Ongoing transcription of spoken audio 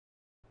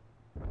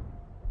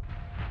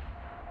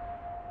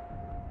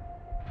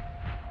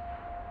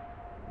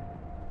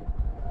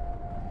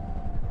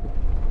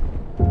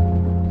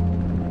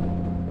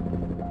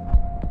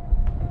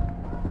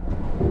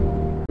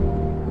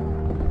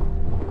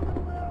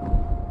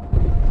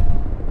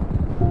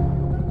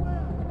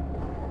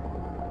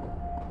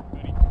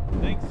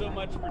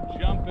much for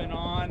jumping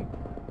on.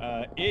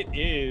 It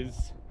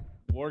is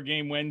War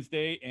Game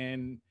Wednesday,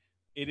 and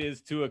it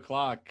is 2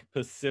 o'clock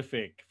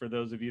Pacific for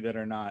those of you that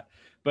are not.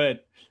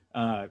 But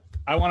I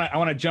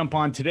want to jump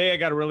on today. I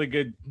got a really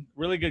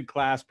good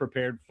class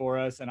prepared for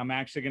us, and I'm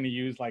actually going to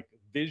use like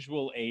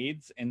visual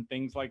aids and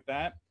things like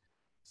that.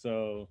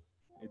 So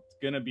it's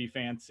going to be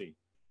fancy.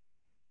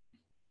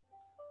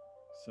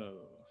 So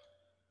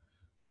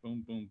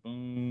boom, boom,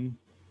 boom.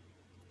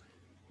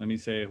 Let me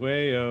say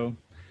hueyo.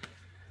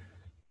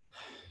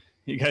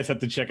 You guys have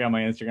to check out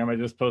my Instagram. I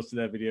just posted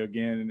that video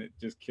again, and it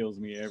just kills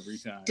me every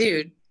time.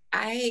 Dude,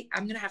 I'm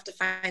gonna have to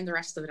find the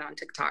rest of it on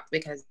TikTok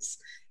because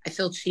I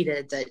feel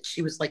cheated that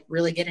she was like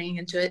really getting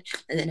into it,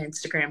 and then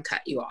Instagram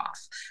cut you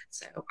off.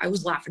 So I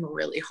was laughing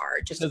really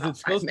hard just about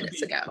 5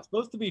 minutes ago. It's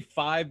supposed to be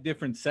 5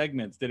 different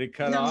segments. Did it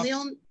cut off? They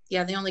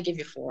only give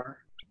you 4.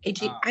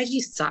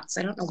 IG sucks.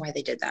 I don't know why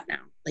they did that now.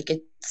 Like,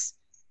 it's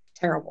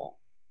terrible.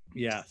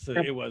 Yeah, so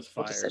it was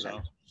fire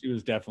though. She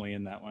was definitely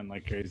in that one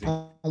like crazy.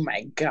 Oh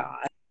my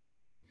god.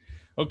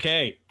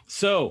 Okay,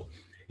 so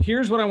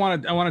here's what I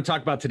want to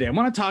talk about today. I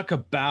want to talk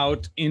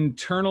about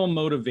internal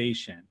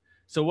motivation.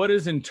 So what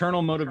does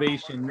internal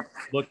motivation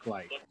look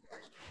like?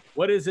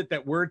 What is it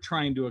that we're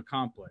trying to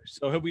accomplish?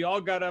 So have we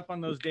all got up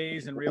on those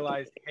days and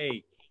realized,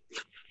 hey,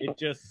 it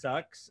just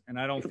sucks and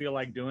I don't feel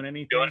like doing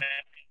anything?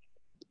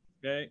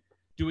 Okay.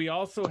 Do we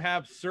also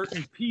have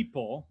certain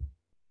people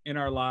in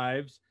our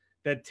lives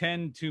that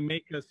tend to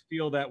make us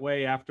feel that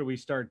way after we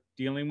start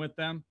dealing with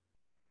them?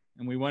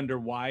 And we wonder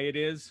why it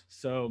is.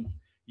 So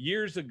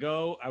years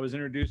ago, I was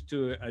introduced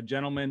to a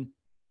gentleman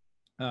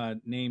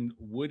named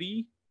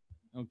Woody.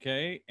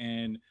 Okay.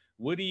 And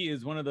Woody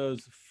is one of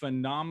those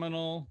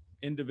phenomenal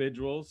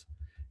individuals.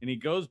 And he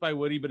goes by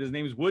Woody, but his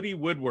name is Woody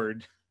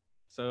Woodward.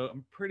 So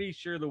I'm pretty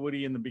sure the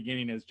Woody in the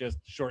beginning is just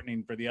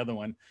shortening for the other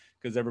one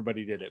because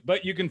everybody did it.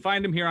 But you can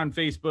find him here on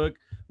Facebook,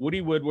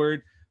 Woody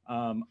Woodward.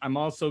 I'm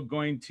also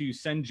going to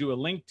send you a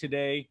link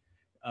today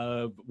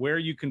of where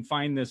you can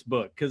find this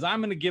book, because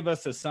I'm going to give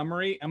us a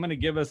summary. I'm going to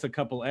give us a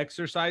couple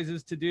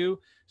exercises to do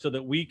so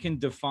that we can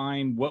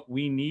define what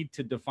we need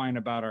to define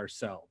about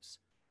ourselves.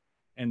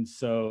 And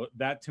so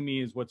that to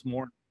me is what's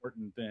more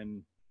important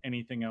than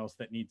anything else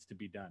that needs to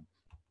be done.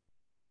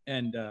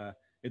 And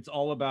it's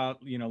all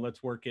about,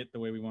 let's work it the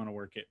way we want to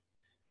work it.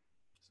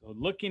 So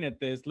looking at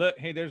this, look,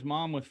 hey, there's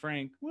Mom with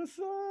Frank. What's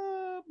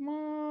up,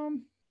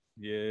 Mom?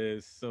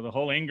 Yes. So the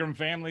whole Ingram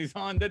family's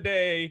on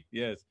today.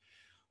 Yes.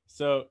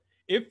 So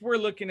if we're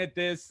looking at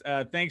this,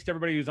 thanks to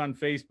everybody who's on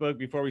Facebook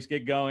before we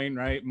get going,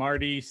 right?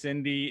 Marty,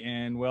 Cindy,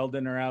 and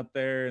Weldon are out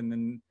there. And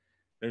then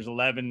there's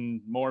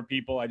 11 more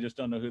people. I just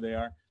don't know who they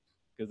are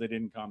because they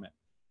didn't comment.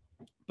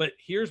 But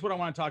here's what I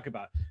want to talk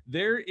about.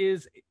 There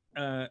is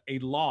a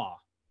law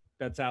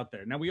that's out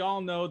there. Now, we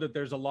all know that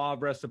there's a law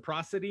of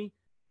reciprocity.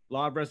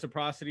 Law of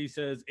reciprocity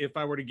says if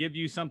I were to give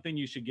you something,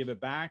 you should give it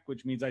back,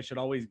 which means I should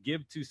always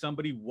give to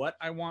somebody what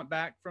I want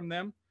back from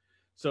them.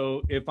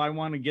 So if I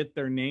want to get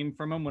their name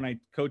from them, when I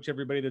coach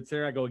everybody that's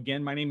there, I go,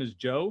 again, my name is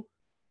Joe.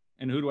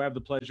 And who do I have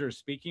the pleasure of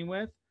speaking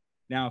with?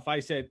 Now, if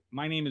I said,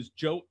 my name is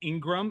Joe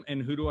Ingram,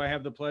 and who do I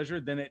have the pleasure?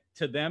 Then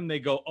to them, they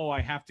go, oh,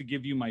 I have to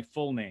give you my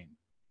full name.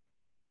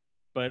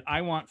 But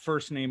I want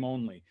first name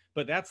only.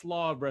 But that's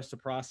law of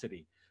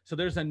reciprocity. So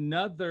there's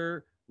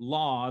another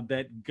law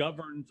that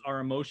governs our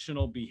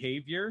emotional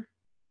behavior.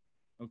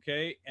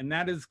 Okay. And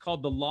that is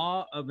called the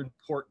law of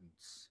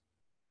importance.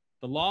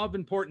 The law of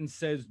importance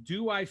says,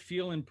 do I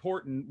feel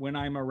important when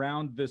I'm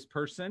around this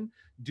person?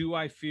 Do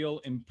I feel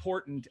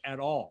important at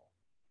all?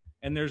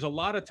 And there's a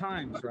lot of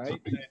times, right,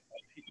 that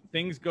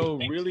things go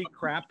really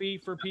crappy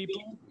for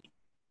people.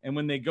 And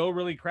when they go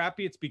really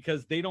crappy, it's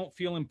because they don't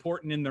feel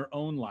important in their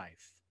own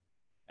life.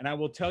 And I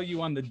will tell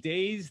you, on the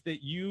days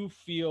that you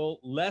feel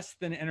less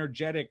than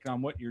energetic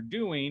on what you're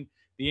doing,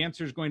 the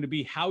answer is going to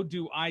be, how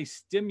do I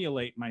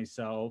stimulate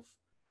myself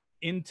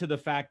into the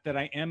fact that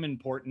I am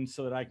important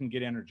so that I can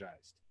get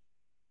energized?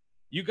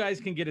 You guys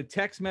can get a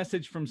text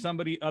message from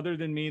somebody other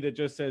than me that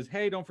just says,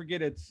 hey, don't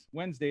forget it's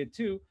Wednesday at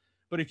 2.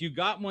 But if you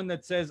got one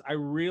that says, I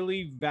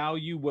really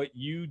value what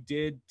you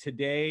did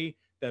today,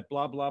 that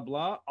blah, blah,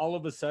 blah, all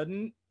of a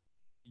sudden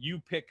you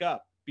pick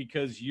up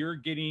because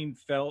you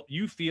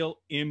feel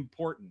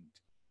important.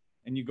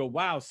 And you go,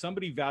 wow,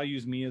 somebody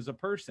values me as a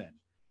person,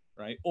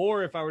 right?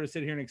 Or if I were to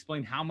sit here and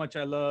explain how much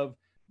I love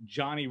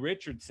Johnny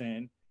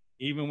Richardson,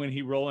 even when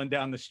he's rolling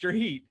down the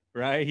street,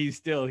 right? He's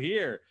still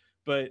here.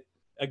 But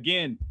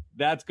again,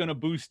 that's going to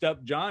boost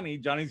up Johnny.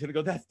 Johnny's going to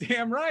go, that's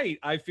damn right.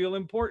 I feel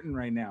important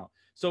right now.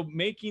 So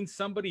making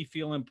somebody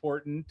feel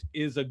important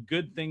is a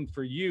good thing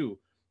for you.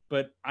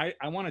 But I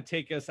want to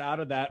take us out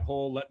of that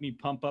whole let me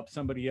pump up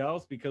somebody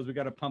else, because we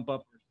got to pump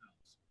up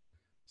ourselves.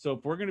 So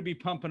if we're going to be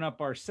pumping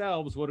up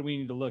ourselves, what do we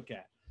need to look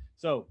at?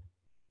 So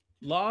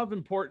law of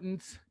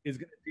importance is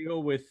going to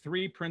deal with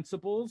 3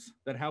 principles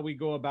that how we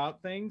go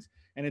about things.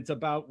 And it's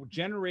about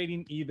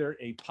generating either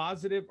a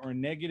positive or a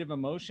negative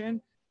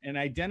emotion, and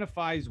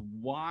identifies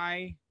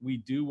why we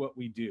do what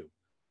we do.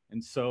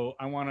 And so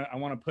I want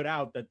to put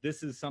out that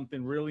this is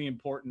something really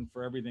important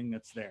for everything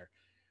that's there.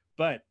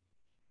 But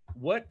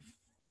what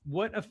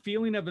what a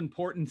feeling of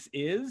importance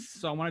is.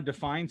 So I want to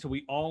define so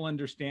we all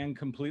understand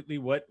completely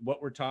what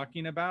we're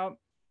talking about.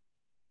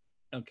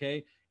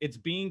 Okay. It's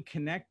being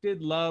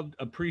connected, loved,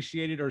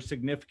 appreciated, or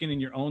significant in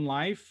your own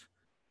life.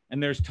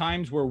 And there's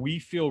times where we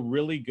feel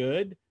really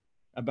good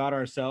about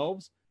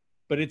ourselves,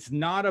 but it's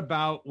not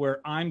about where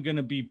I'm going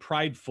to be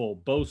prideful,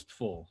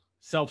 boastful,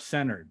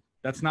 self-centered.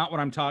 That's not what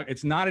I'm talking.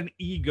 It's not an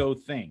ego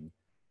thing.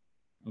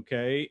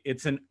 Okay.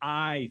 It's an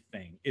I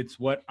thing. It's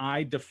what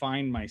I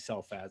define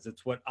myself as.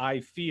 It's what I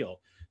feel.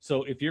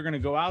 So if you're going to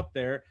go out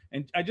there,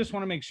 and I just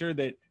want to make sure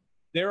that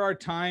there are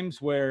times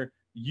where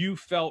you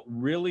felt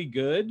really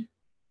good.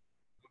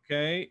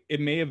 Okay. It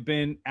may have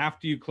been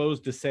after you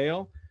closed a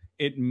sale.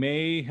 It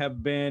may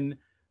have been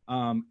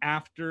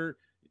after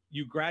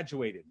you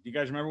graduated. Do you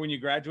guys remember when you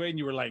graduated and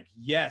you were like,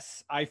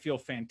 yes, I feel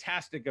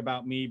fantastic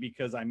about me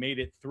because I made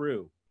it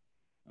through.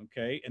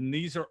 Okay. And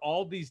these are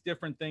all these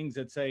different things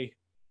that say,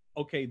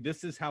 okay,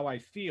 this is how I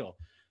feel.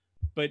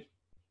 But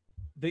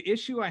the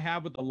issue I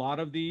have with a lot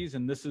of these,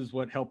 and this is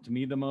what helped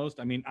me the most.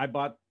 I mean, I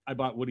bought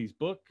Woody's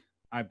book.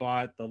 I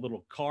bought the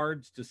little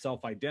cards to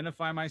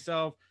self-identify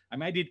myself. I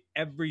mean, I did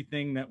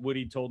everything that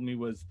Woody told me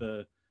was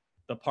the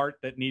part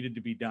that needed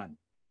to be done.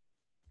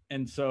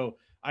 And so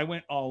I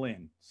went all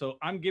in. So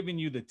I'm giving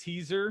you the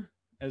teaser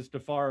as to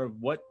far of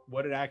what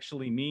it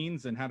actually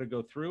means and how to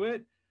go through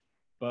it.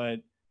 But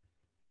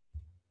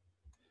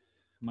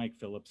Mike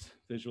Phillips,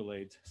 visual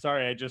aids.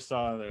 Sorry, I just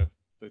saw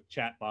the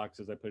chat box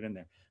as I put in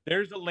there.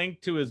 There's a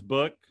link to his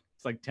book.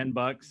 It's like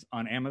 $10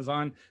 on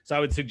Amazon. So I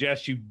would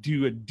suggest you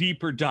do a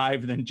deeper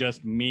dive than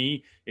just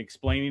me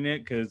explaining it,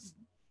 because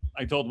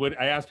I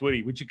asked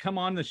Woody, would you come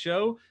on the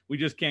show? We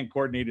just can't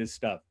coordinate his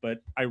stuff,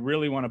 but I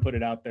really want to put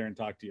it out there and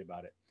talk to you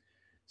about it.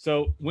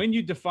 So when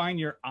you define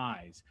your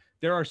eyes,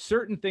 there are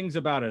certain things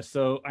about us.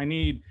 So I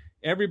need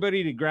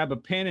everybody to grab a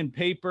pen and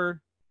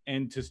paper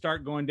and to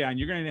start going down.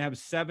 You're going to have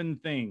 7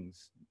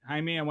 things.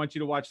 Jaime, I want you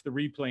to watch the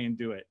replay and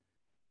do it.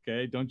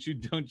 Okay. Don't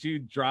you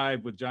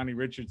drive with Johnny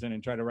Richardson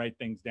and try to write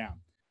things down.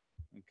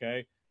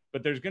 Okay.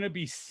 But there's going to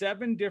be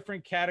 7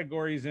 different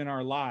categories in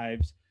our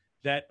lives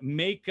that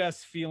make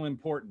us feel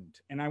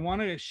important. And I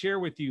want to share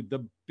with you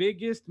the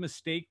biggest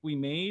mistake we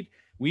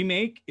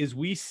make is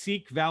we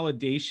seek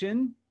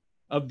validation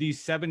of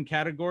these 7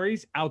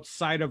 categories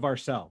outside of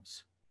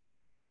ourselves.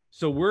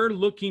 So we're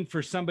looking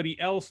for somebody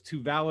else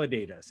to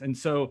validate us. And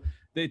so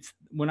it's,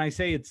 when I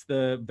say it's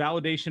the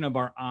validation of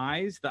our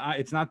eyes,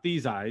 it's not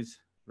these eyes,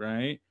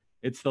 right?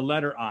 It's the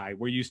letter I,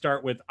 where you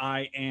start with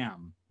I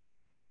am.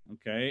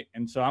 Okay.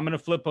 And so I'm going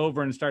to flip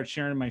over and start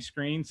sharing my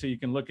screen so you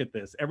can look at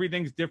this.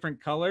 Everything's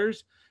different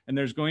colors, and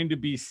there's going to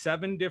be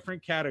 7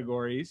 different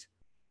categories.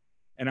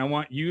 And I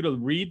want you to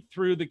read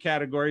through the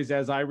categories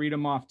as I read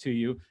them off to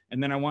you.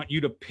 And then I want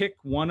you to pick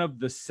one of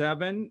the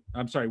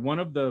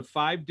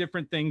 5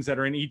 different things that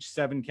are in each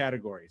 7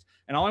 categories.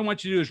 And all I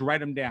want you to do is write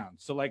them down.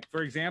 So like,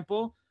 for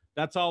example,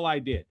 that's all I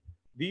did.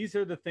 These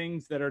are the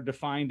things that are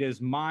defined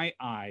as my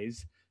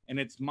eyes. And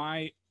it's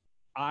my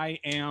I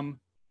am,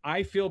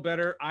 I feel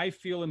better, I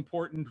feel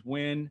important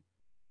when,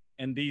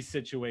 and these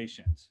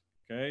situations.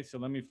 Okay, so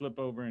let me flip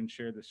over and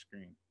share the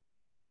screen.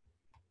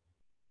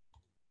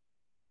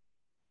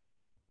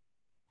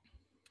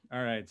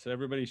 All right, so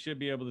everybody should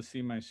be able to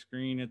see my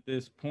screen at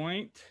this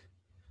point.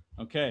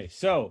 Okay,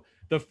 so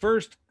the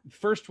first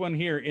one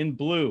here in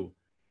blue,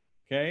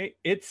 okay,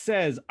 it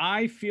says,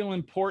 I feel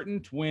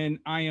important when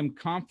I am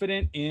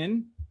confident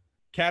in,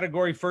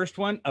 category first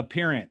one,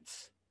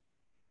 appearance.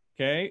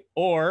 Okay,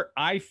 or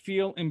I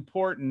feel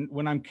important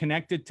when I'm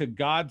connected to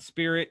God,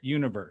 spirit,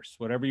 universe,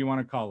 whatever you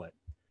want to call it.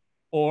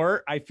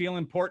 Or I feel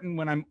important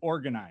when I'm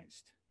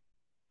organized.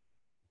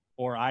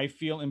 Or I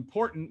feel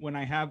important when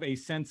I have a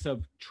sense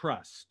of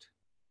trust.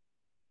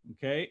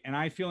 Okay, and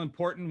I feel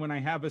important when I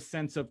have a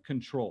sense of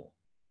control.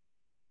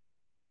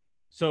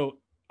 So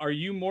are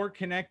you more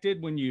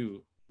connected when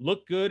you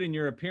look good in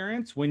your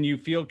appearance, when you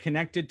feel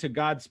connected to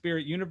God,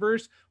 spirit,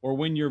 universe, or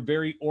when you're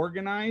very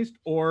organized,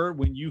 or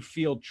when you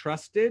feel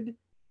trusted,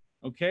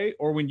 okay,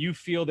 or when you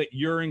feel that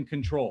you're in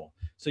control?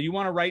 So you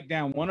want to write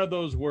down one of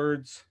those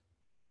words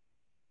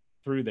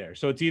through there.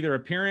 So it's either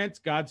appearance,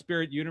 God,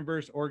 spirit,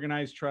 universe,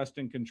 organized, trust,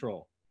 and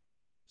control.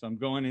 So I'm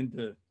going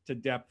into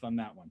depth on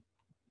that one.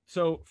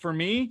 So for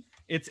me,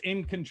 it's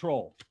in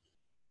control.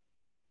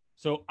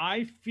 So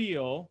I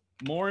feel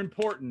more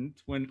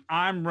important when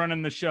I'm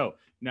running the show.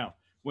 No,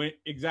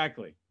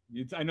 exactly.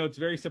 I know it's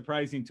very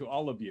surprising to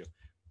all of you,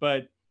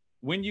 but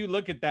when you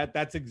look at that,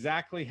 that's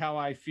exactly how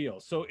I feel.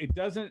 So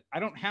I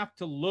don't have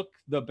to look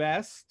the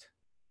best,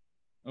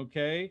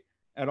 okay,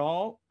 at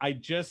all. I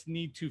just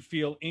need to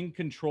feel in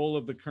control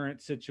of the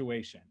current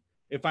situation.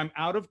 If I'm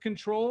out of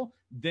control,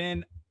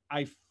 then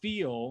I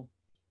feel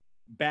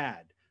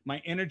bad.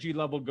 My energy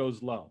level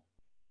goes low.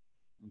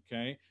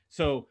 Okay.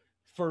 So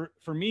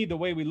for me, the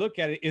way we look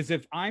at it is,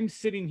 if I'm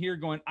sitting here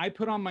going, I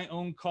put on my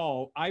own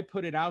call, I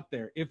put it out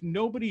there. If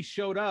nobody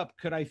showed up,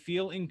 could I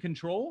feel in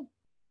control?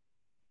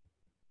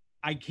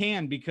 I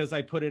can, because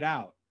I put it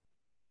out.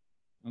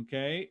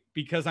 Okay.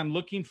 Because I'm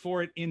looking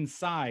for it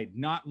inside,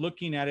 not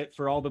looking at it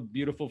for all the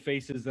beautiful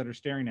faces that are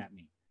staring at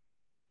me.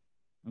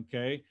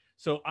 Okay.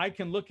 So I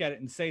can look at it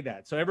and say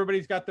that. So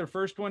everybody's got their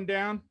first one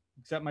down,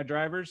 except my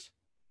drivers,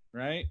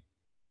 right?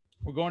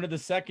 We're going to the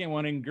second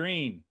one in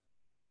green.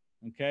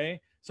 Okay.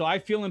 So I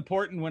feel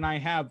important when I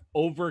have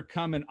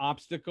overcome an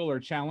obstacle or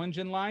challenge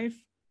in life,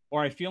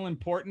 or I feel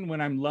important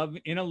when I'm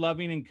in a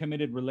loving and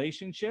committed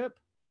relationship.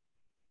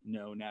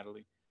 No,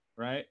 Natalie,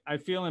 right? I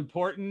feel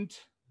important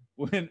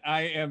when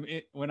I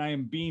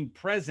am being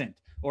present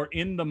or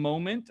in the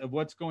moment of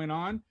what's going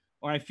on,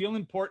 or I feel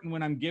important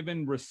when I'm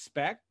given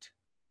respect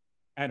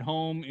at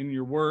home, in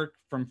your work,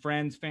 from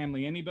friends,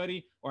 family,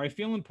 anybody, or I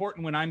feel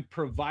important when I'm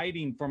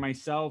providing for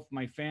myself,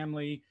 my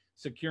family,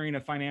 securing a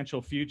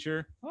financial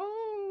future.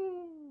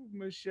 Oh,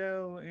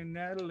 Michelle and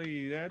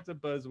Natalie, that's a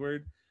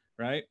buzzword,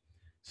 right?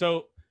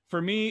 So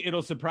for me,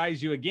 it'll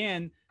surprise you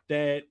again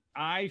that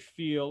I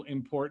feel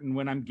important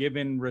when I'm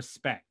given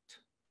respect.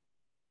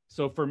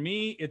 So for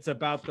me, it's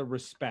about the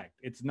respect.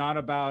 It's not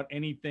about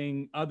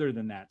anything other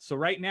than that. So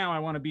right now, I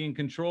want to be in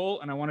control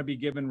and I want to be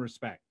given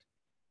respect.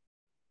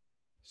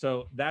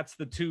 So that's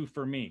the two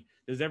for me.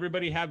 Does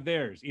everybody have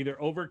theirs?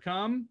 Either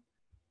overcome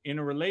in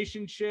a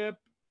relationship,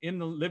 in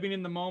the living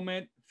in the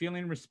moment,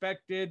 feeling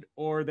respected,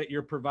 or that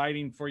you're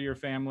providing for your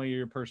family or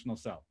your personal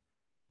self.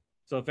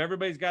 So if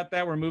everybody's got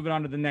that, we're moving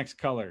on to the next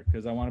color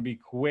because I want to be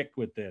quick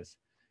with this.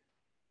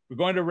 We're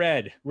going to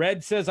red.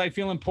 Red says, I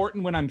feel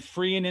important when I'm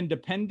free and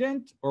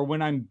independent, or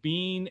when I'm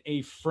being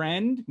a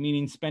friend,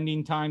 meaning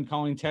spending time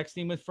calling,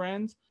 texting with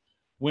friends.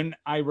 When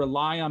I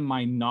rely on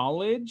my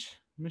knowledge,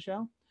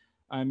 Michelle.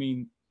 I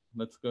mean,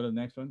 let's go to the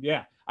next one.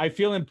 Yeah. I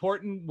feel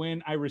important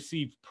when I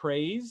receive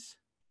praise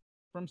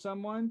from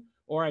someone,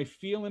 or I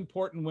feel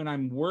important when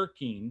I'm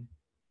working.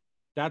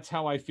 That's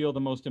how I feel the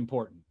most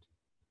important.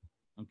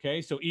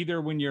 Okay. So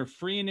either when you're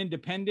free and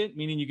independent,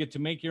 meaning you get to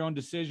make your own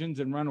decisions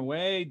and run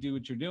away, do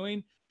what you're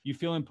doing. You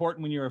feel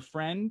important when you're a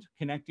friend,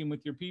 connecting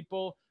with your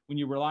people, when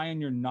you rely on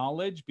your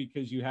knowledge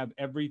because you have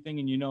everything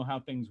and you know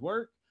how things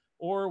work,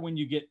 or when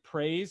you get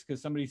praise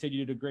because somebody said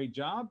you did a great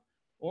job,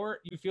 or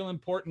you feel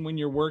important when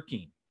you're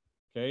working.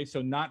 Okay.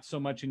 So not so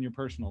much in your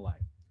personal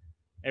life.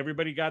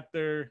 Everybody got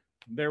their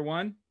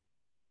one?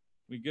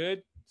 We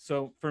good?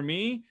 So for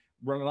me,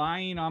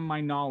 relying on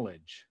my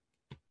knowledge.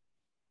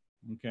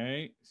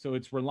 Okay. So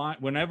it's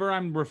whenever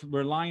I'm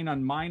relying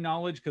on my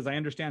knowledge because I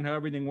understand how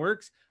everything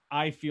works,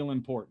 I feel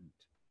important.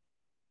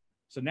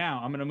 So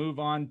now I'm going to move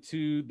on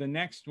to the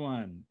next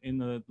one in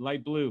the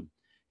light blue.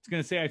 It's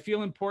going to say, I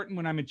feel important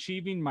when I'm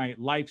achieving my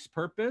life's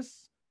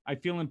purpose. I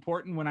feel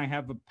important when I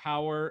have a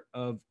power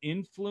of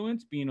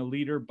influence, being a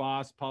leader,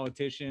 boss,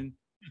 politician,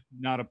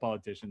 not a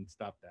politician.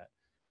 Stop that.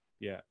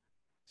 Yeah.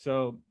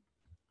 So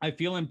I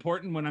feel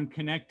important when I'm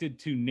connected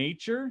to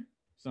nature.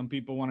 Some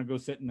people want to go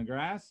sit in the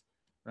grass,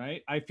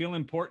 right? I feel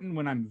important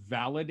when I'm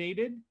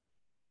validated.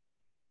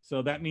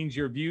 So that means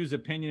your views,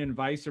 opinion, and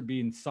advice are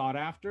being sought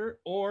after.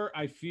 Or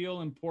I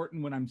feel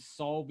important when I'm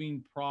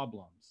solving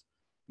problems.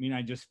 I mean,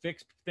 I just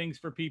fix things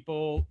for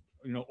people,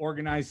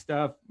 organize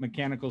stuff,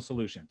 mechanical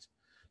solutions.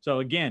 So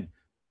again,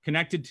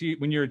 connected to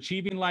when you're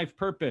achieving life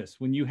purpose,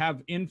 when you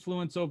have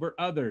influence over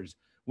others,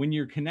 when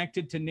you're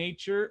connected to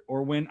nature,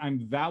 or when I'm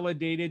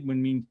validated,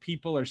 when means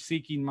people are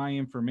seeking my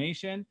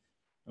information,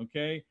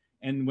 okay?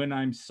 And when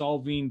I'm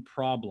solving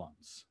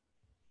problems,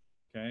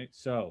 okay?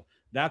 So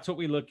that's what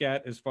we look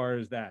at as far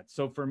as that.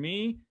 So for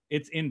me,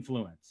 it's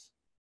influence.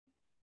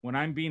 When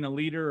I'm being a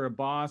leader or a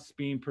boss,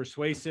 being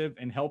persuasive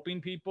and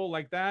helping people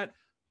like that,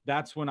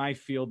 that's when I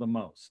feel the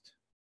most,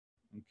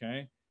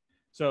 okay?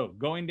 So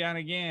going down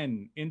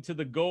again into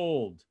the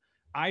gold,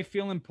 I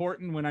feel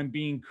important when I'm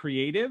being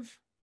creative.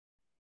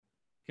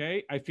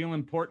 Okay. I feel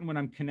important when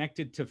I'm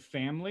connected to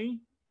family.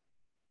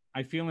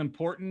 I feel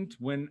important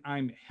when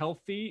I'm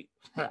healthy.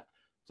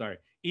 Sorry.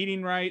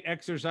 Eating right,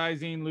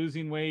 exercising,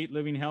 losing weight,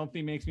 living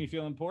healthy makes me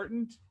feel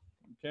important.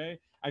 Okay.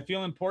 I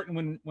feel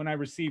important when I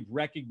receive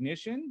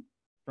recognition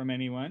from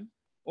anyone,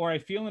 or I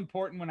feel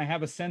important when I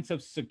have a sense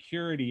of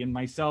security in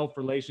myself,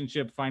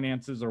 relationship,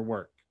 finances, or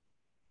work.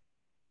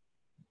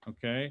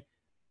 Okay.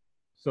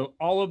 So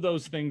all of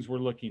those things we're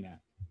looking at.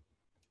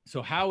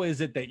 So how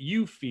is it that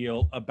you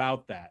feel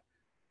about that?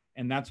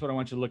 And that's what I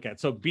want you to look at.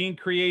 So being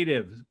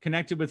creative,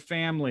 connected with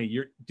family,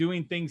 you're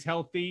doing things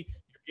healthy,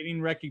 you're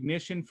getting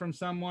recognition from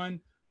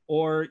someone,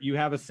 or you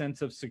have a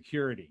sense of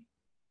security.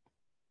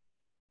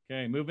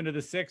 Okay, moving to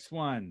the sixth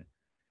one.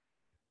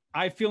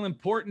 I feel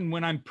important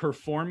when I'm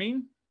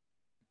performing.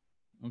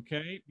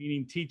 Okay,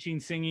 meaning teaching,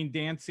 singing,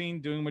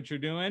 dancing, doing what you're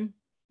doing.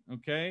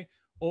 Okay,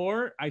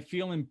 or I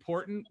feel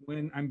important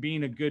when I'm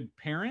being a good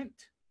parent,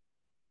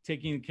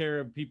 taking care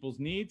of people's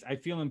needs. I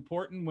feel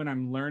important when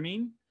I'm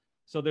learning.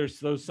 So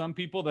there's some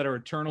people that are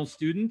eternal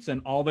students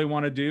and all they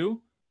want to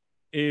do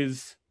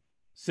is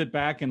sit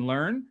back and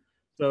learn.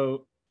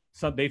 So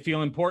they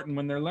feel important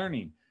when they're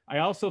learning. I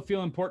also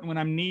feel important when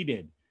I'm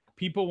needed.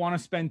 People want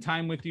to spend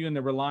time with you and they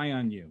rely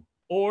on you.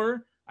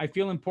 Or I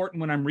feel important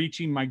when I'm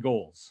reaching my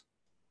goals.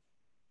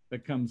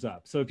 That comes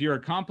up. So if you're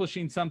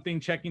accomplishing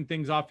something, checking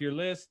things off your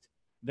list,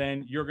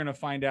 then you're going to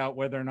find out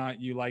whether or not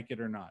you like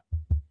it or not.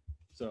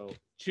 So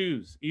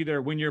choose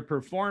either when you're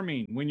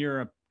performing, when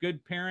you're a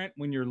good parent,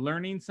 when you're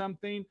learning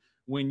something,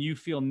 when you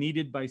feel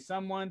needed by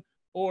someone,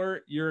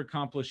 or you're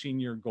accomplishing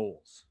your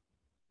goals.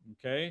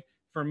 Okay.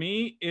 For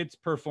me, it's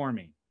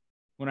performing.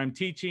 When I'm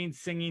teaching,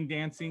 singing,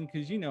 dancing,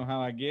 because you know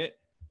how I get,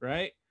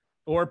 right?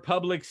 Or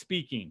public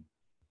speaking.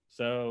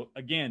 So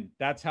again,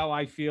 that's how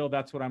I feel.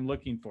 That's what I'm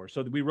looking for.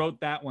 So we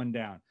wrote that one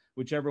down,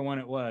 whichever one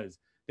it was.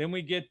 Then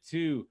we get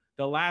to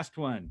the last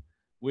one,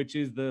 which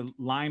is the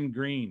lime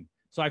green.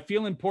 So I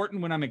feel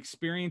important when I'm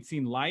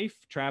experiencing life,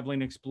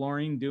 traveling,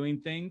 exploring,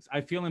 doing things.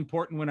 I feel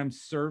important when I'm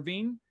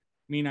serving,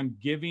 I mean, I'm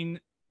giving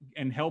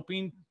and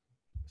helping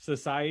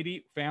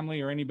society,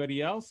 family, or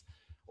anybody else.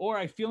 Or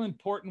I feel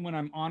important when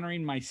I'm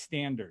honoring my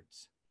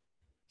standards.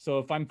 So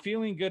if I'm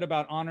feeling good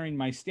about honoring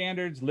my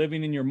standards,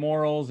 living in your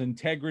morals,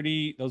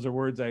 integrity, those are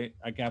words I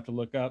have to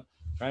look up,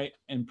 right?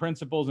 And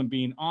principles and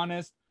being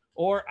honest.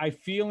 Or I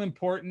feel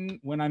important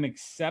when I'm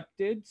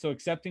accepted. So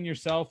accepting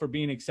yourself or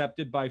being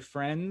accepted by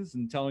friends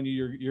and telling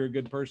you you're a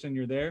good person,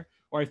 you're there.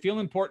 Or I feel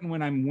important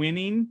when I'm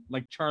winning,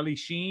 like Charlie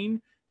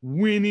Sheen,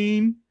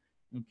 winning,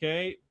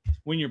 okay?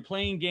 When you're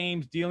playing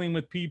games, dealing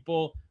with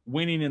people,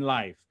 winning in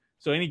life.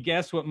 So any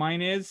guess what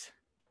mine is?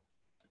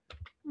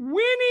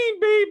 Winning,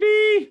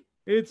 baby.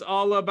 It's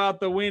all about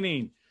the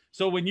winning.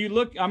 So when you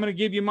look, I'm going to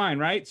give you mine,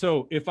 right?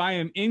 So if I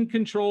am in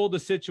control of the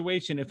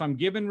situation, if I'm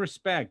given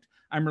respect,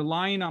 I'm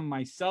relying on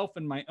myself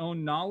and my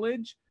own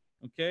knowledge,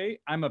 okay?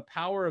 I'm a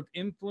power of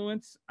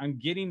influence. I'm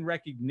getting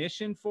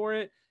recognition for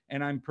it,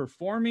 and I'm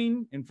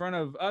performing in front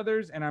of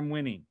others, and I'm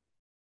winning.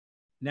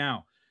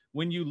 Now,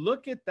 when you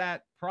look at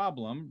that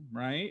problem,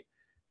 right?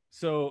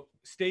 So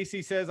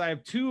Stacy says, I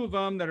have two of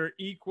them that are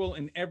equal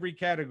in every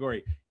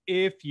category.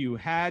 If you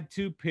had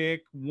to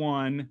pick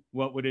one,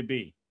 what would it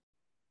be?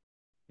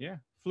 Yeah,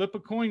 flip a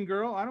coin,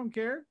 girl. I don't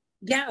care.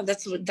 Yeah,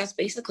 that's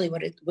basically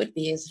what it would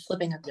be, is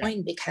flipping a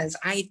coin, because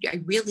I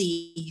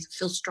really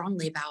feel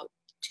strongly about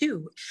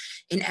two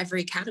in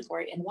every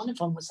category. And one of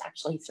them was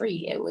actually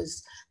three. It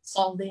was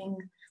solving,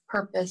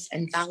 purpose,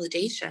 and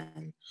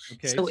validation.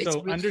 Okay, so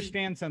really...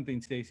 understand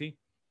something, Stacy.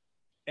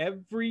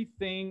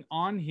 Everything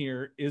on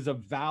here is a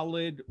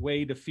valid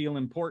way to feel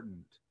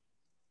important.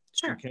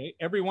 Sure. Okay,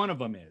 every one of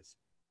them is.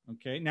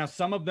 Okay, now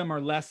some of them are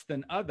less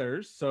than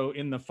others. So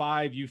in the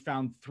 5, you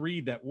found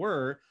 3 that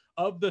were.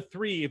 Of the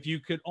 3, if you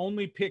could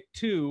only pick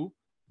 2,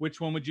 which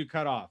one would you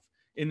cut off?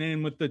 And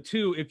then with the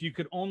 2, if you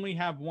could only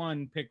have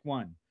 1, pick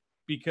 1.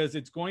 Because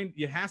it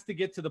has to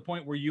get to the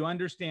point where you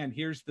understand,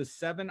 here's the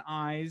 7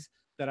 eyes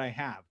that I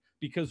have.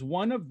 Because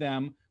one of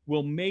them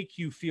will make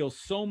you feel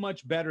so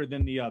much better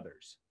than the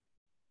others.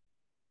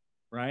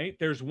 Right?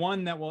 There's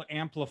one that will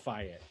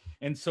amplify it.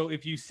 And so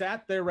if you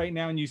sat there right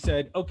now and you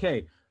said,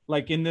 okay,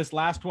 like in this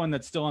last one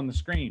that's still on the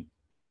screen,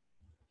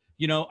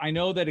 you know, I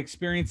know that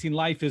experiencing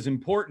life is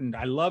important.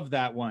 I love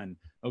that one.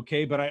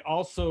 Okay. But I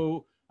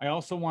also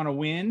want to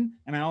win,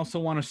 and I also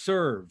want to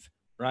serve.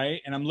 Right.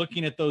 And I'm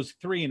looking at those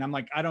 3 and I'm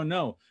like, I don't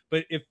know.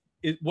 But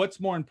what's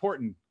more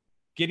important,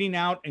 getting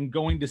out and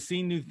going to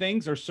see new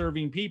things or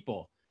serving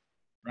people?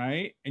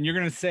 Right. And you're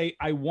going to say,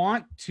 I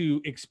want to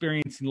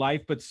experience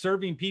life, but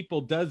serving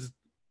people does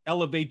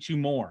elevate you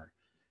more.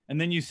 And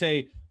then you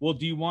say, well,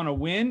 do you want to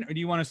win or do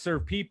you want to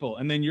serve people?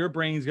 And then your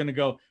brain's going to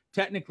go,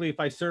 technically,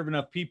 if I serve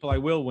enough people, I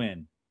will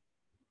win.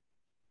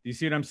 Do you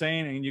see what I'm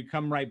saying? And you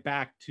come right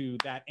back to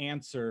that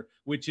answer,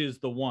 which is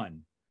the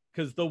 1.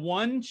 Because the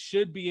 1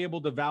 should be able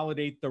to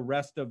validate the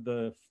rest of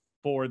the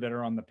 4 that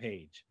are on the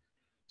page.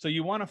 So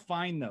you want to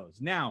find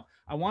those. Now,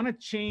 I want to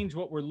change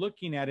what we're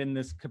looking at in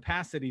this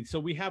capacity. So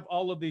we have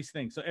all of these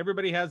things. So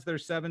everybody has their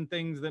 7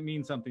 things that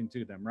mean something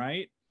to them,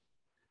 right?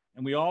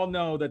 And we all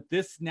know that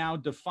this now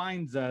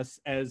defines us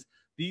as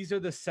these are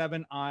the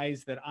 7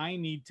 eyes that I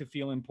need to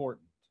feel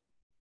important.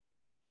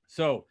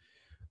 So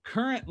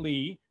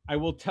currently, I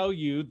will tell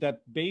you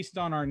that based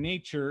on our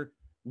nature,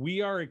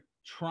 we are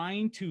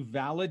trying to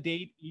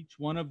validate each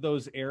one of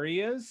those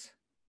areas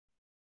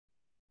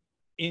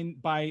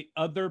by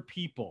other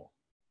people.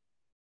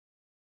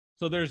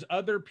 So there's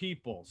other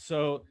people.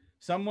 So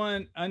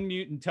someone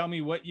unmute and tell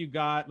me what you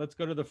got. Let's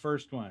go to the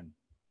first one,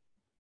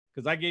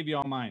 because I gave you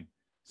all mine.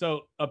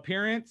 So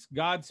appearance,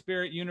 God,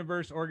 spirit,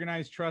 universe,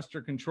 organized, trust,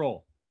 or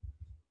control.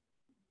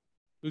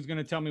 Who's going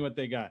to tell me what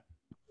they got?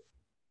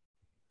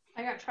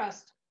 I got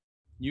trust.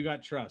 You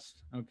got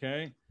trust.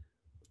 Okay.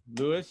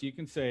 Lewis, you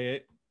can say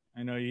it.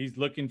 I know he's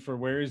looking for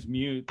where is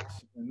mute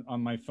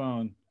on my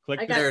phone.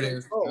 Click there it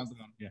is.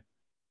 Yeah.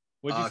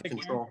 What'd you say,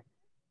 control.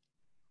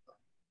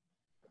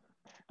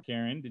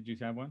 Karen, did you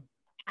have one?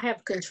 I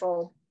have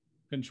control.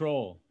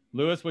 Control.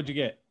 Lewis, what'd you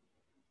get?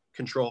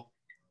 Control.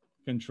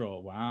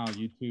 Control. Wow,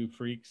 you two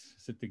freaks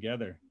sit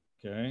together.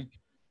 Okay.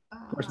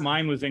 Of course,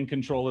 mine was in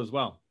control as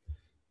well.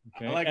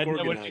 Okay. I like Edna,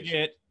 organized. what'd you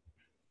get?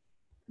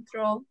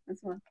 Control.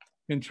 That's one.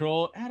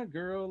 Control. Atta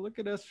girl. Look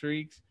at us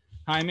freaks.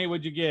 Jaime,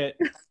 what'd you get?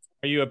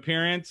 Are you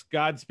appearance,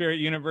 God, spirit,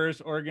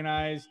 universe,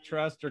 organized,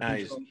 trust, or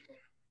control?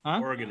 Huh?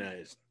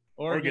 Organized.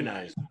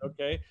 Organized.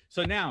 Okay.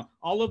 So now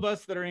all of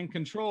us that are in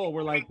control,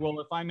 we're like,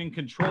 well, if I'm in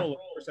control, of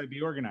course I'd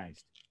be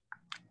organized.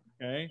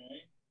 Okay.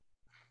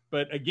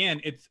 But again,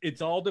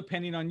 it's all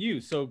depending on you.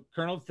 So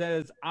Colonel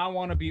says, I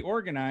want to be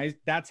organized.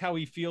 That's how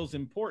he feels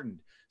important.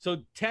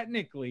 So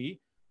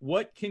technically,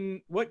 what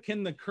can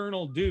the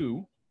Colonel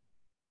do,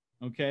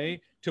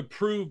 okay, to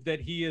prove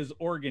that he is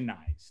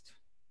organized?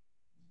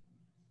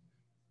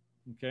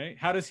 Okay,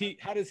 how does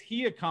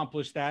he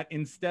accomplish that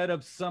instead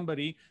of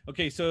somebody?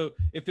 Okay, so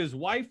if his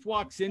wife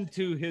walks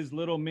into his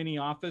little mini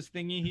office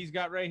thingy he's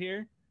got right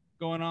here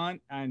going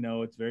on, I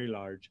know it's very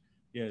large.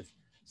 Yes.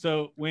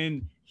 So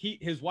when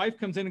his wife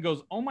comes in and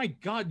goes, "Oh my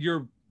God,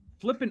 your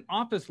flipping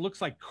office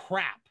looks like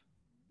crap,"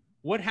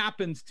 what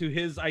happens to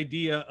his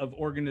idea of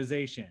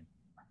organization?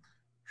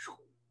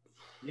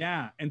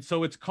 Yeah, and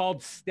so it's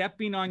called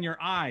stepping on your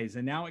eyes,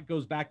 and now it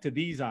goes back to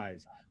these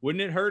eyes.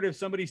 Wouldn't it hurt if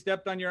somebody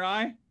stepped on your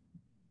eye?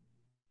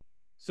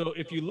 So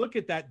if you look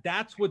at that,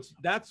 that's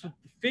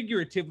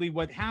figuratively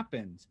what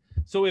happens.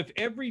 So if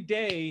every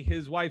day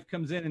his wife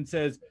comes in and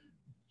says,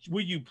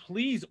 "Will you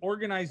please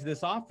organize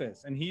this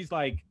office?" And he's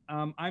like,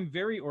 "I'm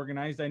very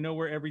organized. I know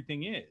where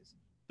everything is.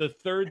 The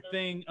third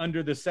thing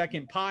under the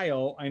second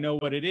pile, I know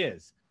what it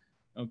is."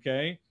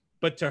 Okay.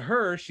 But to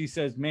her, she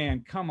says,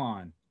 "Man, come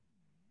on.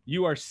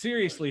 You are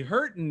seriously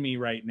hurting me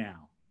right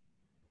now."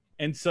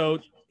 And so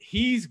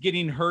he's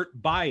getting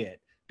hurt by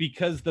it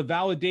because the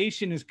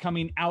validation is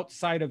coming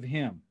outside of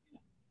him.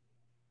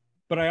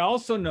 But I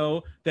also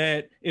know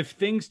that if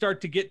things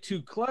start to get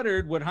too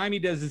cluttered, what Jaime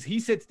does is he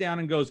sits down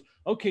and goes,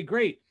 "Okay,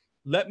 great.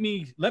 Let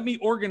me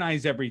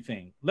organize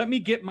everything. Let me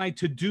get my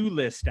to-do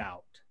list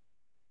out.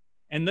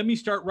 And let me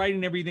start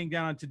writing everything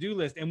down on to-do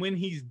list." And when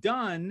he's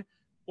done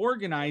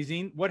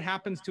organizing, what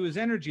happens to his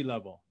energy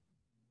level?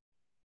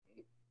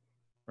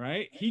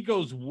 Right? He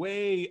goes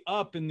way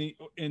up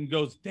and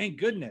goes, "Thank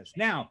goodness."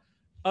 Now,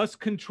 us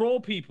control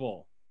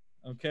people,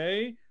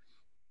 okay?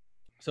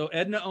 So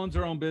Edna owns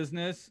her own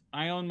business.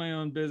 I own my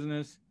own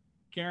business.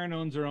 Karen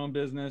owns her own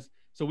business.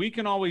 So we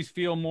can always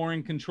feel more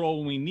in control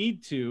when we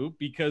need to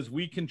because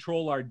we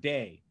control our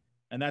day.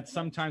 And that's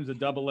sometimes a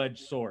double-edged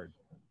sword,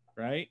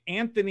 right?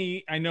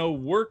 Anthony, I know,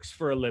 works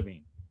for a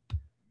living.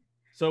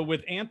 So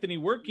with Anthony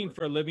working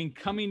for a living,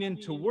 coming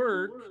into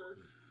work,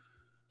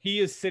 he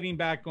is sitting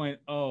back going,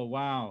 "Oh,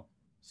 wow.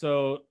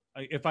 So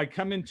if I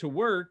come into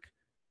work,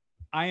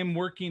 I am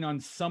working on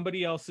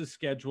somebody else's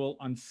schedule,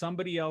 on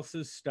somebody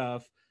else's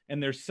stuff,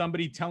 and there's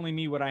somebody telling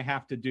me what I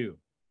have to do."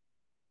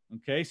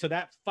 Okay, so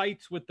that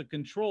fights with the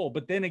control.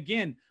 But then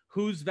again,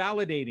 who's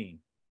validating?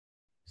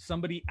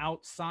 Somebody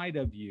outside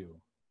of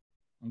you.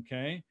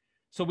 Okay,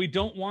 so we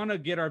don't want to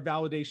get our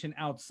validation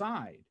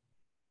outside.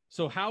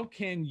 So how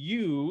can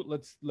you,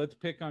 let's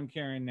pick on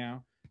Karen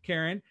now.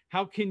 Karen,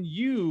 how can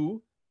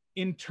you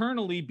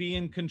internally be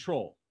in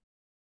control?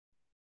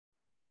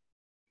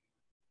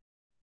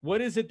 What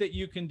is it that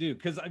you can do?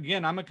 Because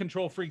again, I'm a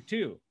control freak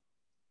too.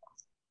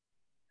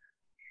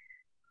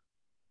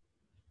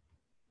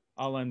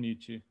 I'll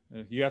unmute you.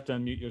 You have to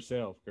unmute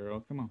yourself, girl.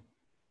 Come on.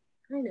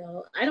 I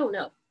know. I don't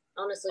know.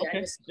 Honestly,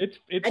 okay. it's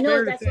I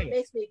know that's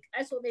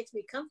what makes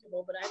me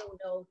comfortable, but I don't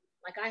know.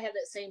 Like I have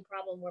that same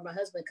problem where my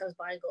husband comes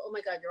by and go, "Oh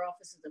my God, your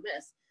office is a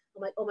mess."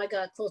 I'm like, "Oh my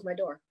God, close my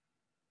door."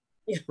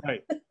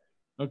 Right.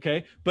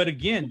 Okay. But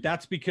again,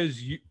 that's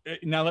because you,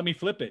 now let me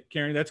flip it,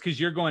 Karen. That's because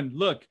you're going,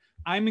 "Look,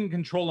 I'm in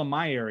control of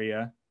my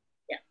area."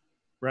 Yeah.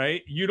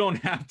 Right. You don't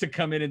have to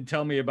come in and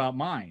tell me about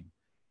mine.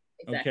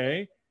 Exactly.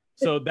 Okay.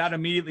 So that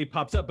immediately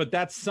pops up, but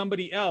that's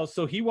somebody else.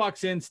 So he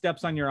walks in,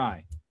 steps on your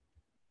eye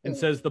and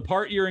says, the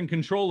part you're in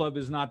control of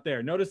is not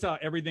there. Notice how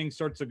everything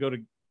starts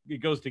to it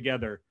goes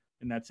together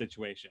in that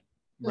situation,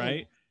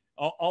 right?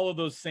 All of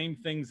those same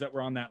things that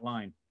were on that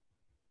line.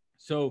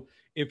 So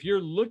if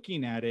you're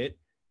looking at it,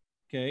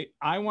 okay,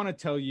 I want to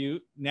tell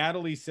you,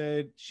 Natalie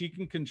said she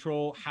can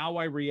control how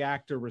I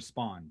react or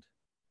respond.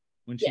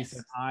 When she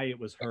said I, it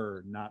was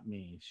her, not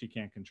me. She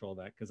can't control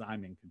that because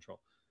I'm in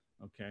control,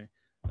 okay,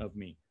 of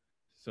me.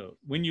 So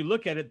when you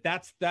look at it,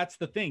 that's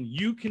the thing.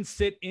 You can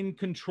sit in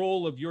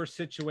control of your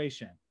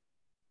situation,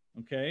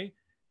 okay?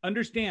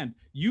 Understand,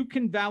 you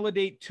can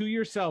validate to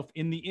yourself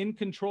in the in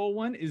control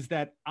one is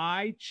that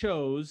I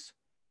chose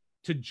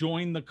to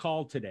join the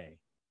call today,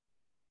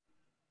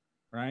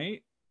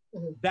 right?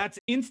 That's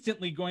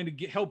instantly going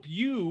to help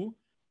you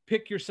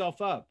pick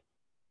yourself up,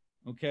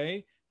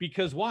 okay?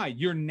 Because why?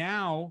 You're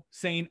now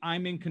saying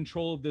I'm in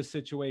control of this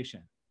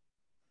situation.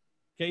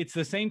 Okay, it's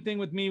the same thing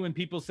with me when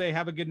people say,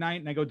 "Have a good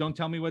night," and I go, "Don't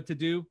tell me what to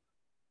do."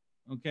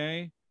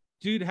 Okay,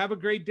 dude, have a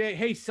great day.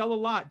 Hey, sell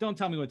a lot. Don't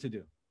tell me what to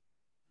do.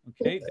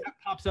 Okay, that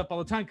pops up all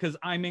the time because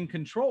I'm in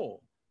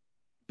control.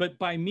 But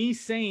by me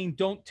saying,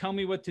 "Don't tell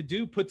me what to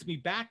do," puts me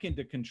back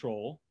into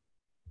control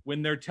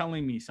when they're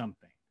telling me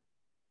something.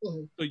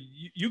 So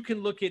you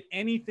can look at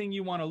anything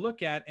you want to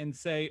look at and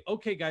say,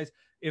 "Okay, guys,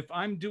 if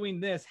I'm doing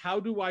this,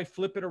 how do I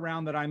flip it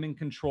around that I'm in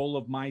control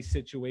of my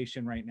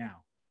situation right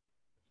now?"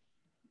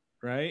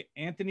 Right?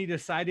 Anthony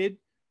decided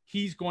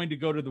he's going to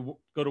go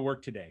to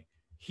work today.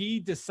 He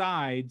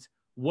decides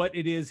what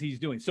it is he's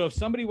doing. So if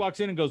somebody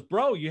walks in and goes,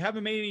 "Bro, you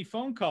haven't made any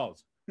phone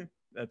calls."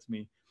 That's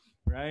me,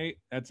 right?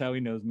 That's how he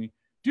knows me.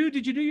 "Dude,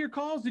 did you do your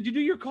calls? Did you do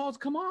your calls?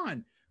 Come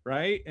on.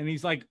 right? And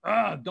he's like,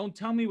 don't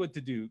tell me what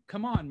to do.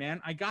 Come on,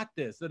 man, I got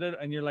this.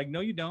 And you're like,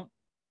 no, you don't.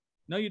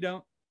 No, you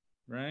don't.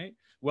 Right?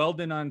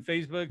 Weldon on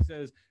Facebook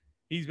says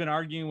he's been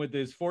arguing with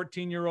his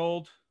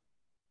 14-year-old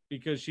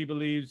because she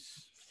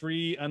believes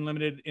free,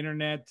 unlimited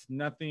internet,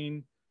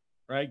 nothing,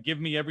 right? Give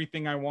me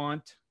everything I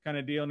want kind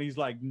of deal. And he's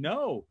like,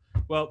 no.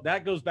 Well,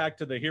 that goes back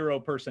to the hero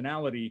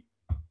personality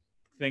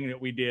thing that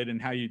we did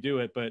and how you do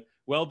it. But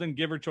Weldon,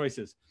 give her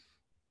choices,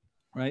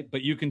 right?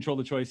 But you control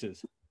the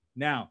choices.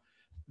 Now,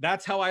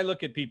 that's how I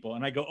look at people.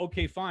 And I go,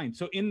 okay, fine.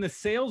 So in the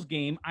sales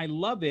game, I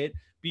love it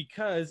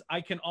because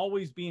I can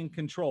always be in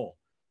control.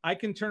 I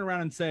can turn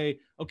around and say,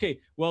 okay,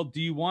 well,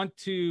 do you want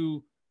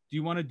to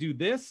do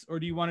this or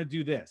do you want to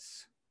do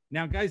this?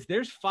 Now, guys,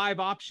 there's 5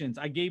 options.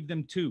 I gave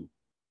them 2.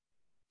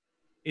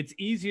 It's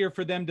easier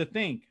for them to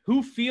think.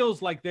 Who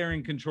feels like they're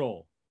in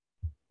control?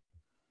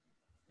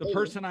 The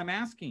person I'm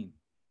asking,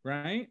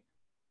 right?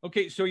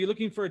 Okay, so are you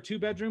looking for a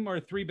 2-bedroom or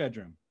a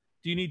 3-bedroom?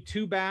 Do you need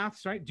 2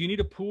 baths, right? Do you need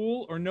a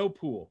pool or no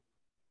pool?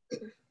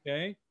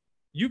 Okay.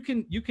 You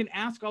can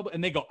ask all,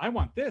 and they go, I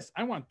want this,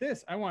 I want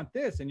this, I want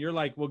this. And you're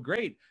like, well,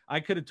 great. I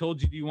could have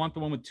told you, do you want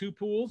the one with 2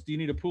 pools? Do you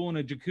need a pool and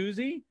a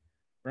jacuzzi?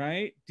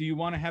 Right? Do you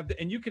want to have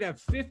and you could have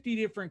 50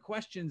 different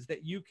questions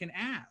that you can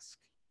ask.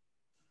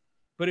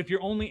 But if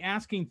you're only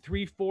asking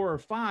 3, 4, or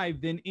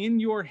 5, then in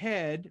your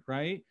head,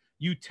 right,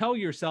 you tell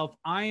yourself,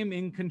 I am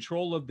in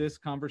control of this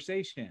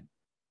conversation.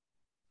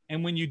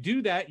 And when you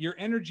do that, your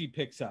energy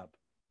picks up.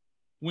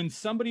 When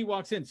somebody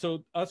walks in,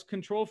 so us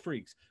control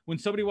freaks, when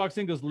somebody walks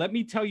in and goes, let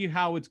me tell you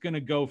how it's going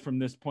to go from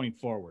this point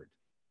forward.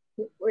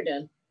 We're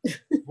done.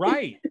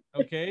 Right.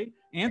 Okay.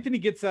 Anthony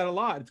gets that a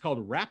lot. It's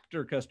called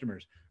Raptor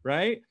customers,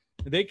 right?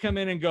 They come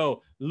in and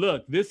go,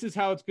 look, this is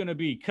how it's going to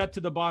be. Cut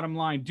to the bottom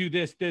line. Do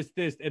this, this,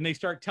 this. And they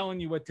start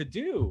telling you what to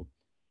do,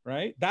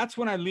 right? That's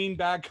when I lean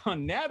back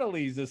on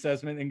Natalie's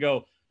assessment and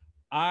go,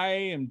 I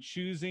am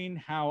choosing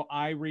how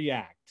I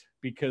react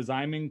because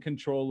I'm in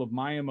control of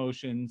my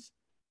emotions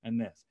and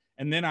this.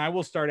 And then I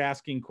will start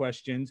asking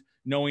questions,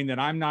 knowing that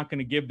I'm not going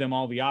to give them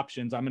all the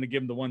options. I'm going to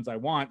give them the ones I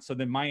want. So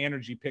then my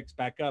energy picks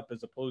back up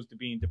as opposed to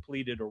being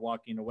depleted or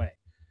walking away.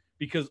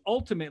 Because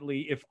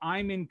ultimately, if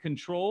I'm in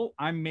control,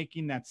 I'm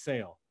making that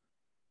sale.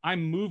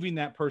 I'm moving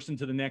that person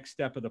to the next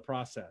step of the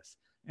process,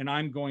 and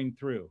I'm going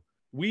through.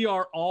 We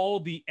are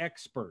all the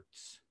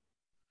experts.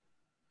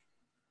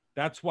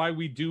 That's why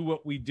we do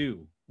what we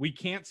do. We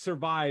can't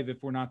survive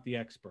if we're not the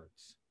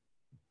experts.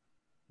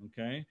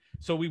 Okay?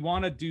 So we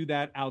want to do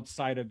that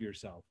outside of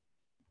yourself.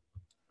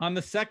 On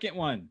the second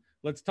one,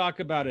 let's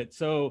talk about it.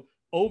 So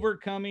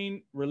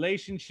overcoming,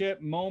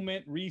 relationship,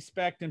 moment,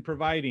 respect, and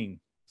providing.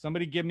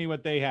 Somebody give me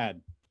what they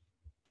had.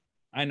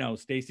 I know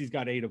Stacy's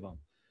got 8 of them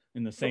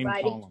in the same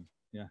column.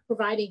 Yeah.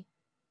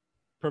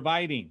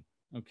 Providing.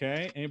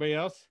 Okay. Anybody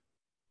else?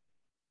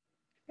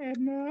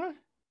 Edna.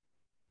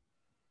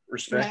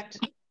 Respect.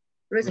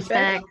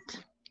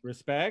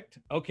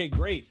 Okay,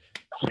 great.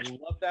 I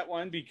love that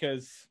one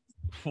because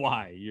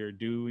why? You're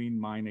doing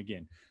mine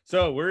again.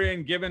 So we're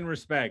in given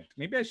respect.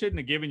 Maybe I shouldn't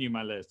have given you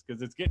my list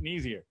because it's getting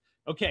easier.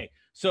 Okay.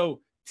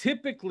 So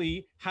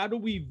typically, how do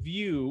we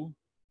view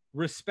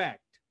respect?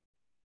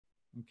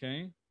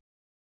 Okay.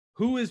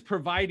 Who is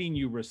providing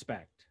you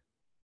respect?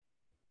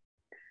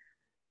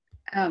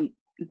 The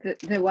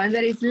one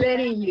that is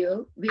letting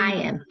you be. I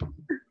am.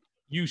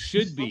 You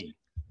should be,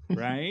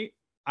 right?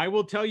 I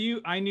will tell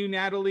you, I knew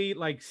Natalie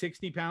like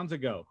 60 pounds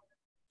ago.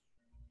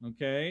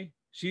 Okay.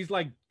 She's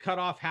like cut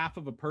off half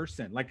of a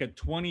person, like a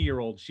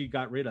 20-year-old she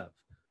got rid of.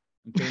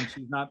 Okay.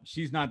 And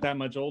she's not that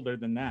much older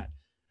than that.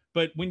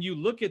 But when you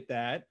look at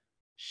that,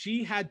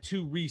 she had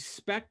to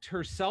respect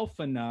herself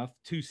enough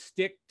to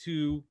stick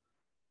to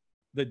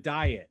the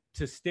diet,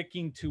 to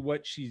sticking to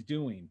what she's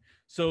doing.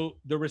 So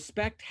the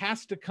respect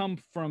has to come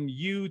from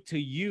you to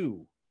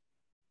you,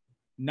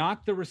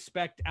 not the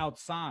respect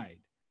outside.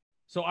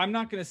 So I'm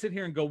not going to sit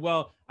here and go,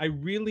 well, I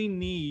really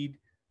need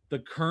the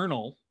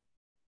colonel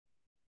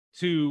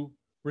to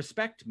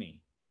respect me.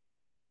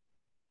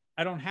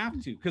 I don't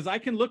have to, because I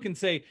can look and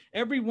say,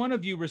 every one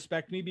of you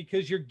respect me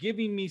because you're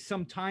giving me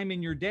some time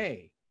in your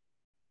day.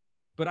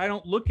 But I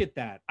don't look at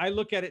that. I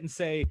look at it and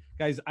say,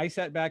 guys, I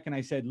sat back and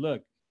I said,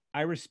 look,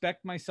 I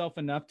respect myself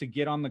enough to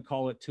get on the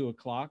call at 2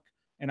 o'clock,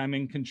 and I'm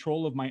in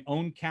control of my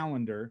own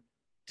calendar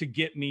to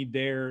get me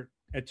there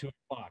at 2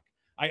 o'clock.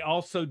 I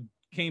also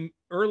came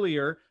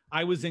earlier.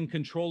 I was in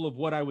control of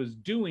what I was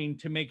doing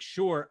to make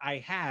sure I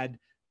had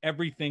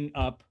everything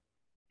up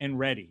and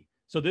ready.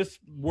 So this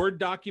Word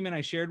document I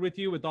shared with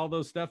you with all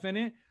those stuff in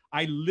it,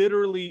 I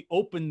literally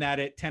opened that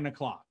at 10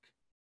 o'clock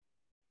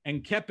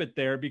and kept it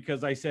there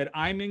because I said,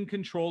 I'm in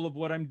control of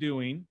what I'm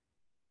doing.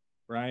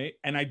 Right.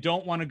 And I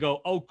don't want to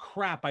go, oh,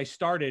 crap, I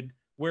started.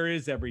 Where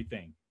is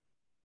everything?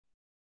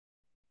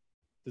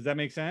 Does that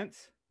make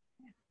sense?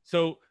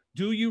 So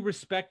do you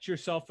respect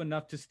yourself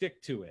enough to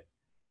stick to it?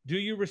 Do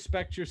you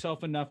respect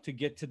yourself enough to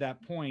get to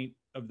that point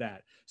of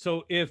that?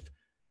 So if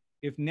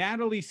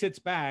Natalie sits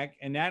back,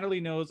 and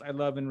Natalie knows I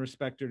love and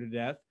respect her to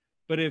death,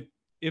 but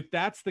if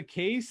that's the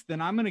case,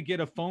 then I'm going to get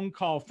a phone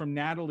call from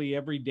Natalie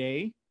every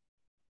day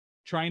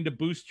trying to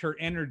boost her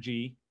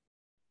energy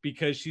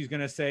because she's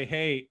going to say,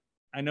 hey,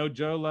 I know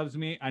Joe loves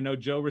me. I know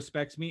Joe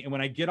respects me. And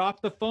when I get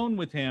off the phone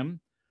with him,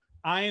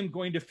 I am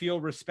going to feel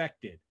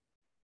respected.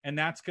 And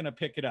that's going to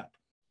pick it up.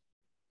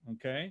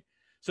 Okay.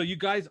 So you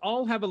guys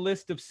all have a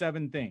list of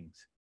 7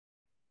 things.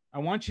 I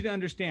want you to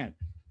understand.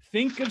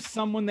 Think of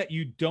someone that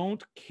you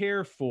don't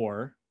care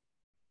for,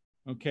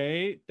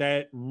 okay,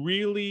 that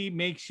really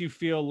makes you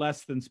feel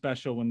less than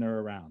special when they're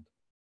around.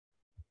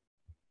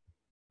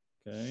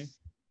 Okay.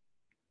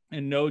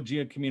 And no,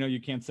 Gia Camino, you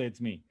can't say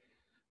it's me.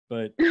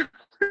 But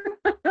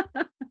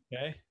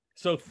okay.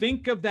 So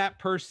think of that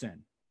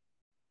person.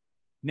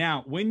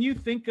 Now, when you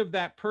think of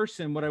that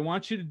person, what I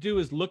want you to do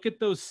is look at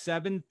those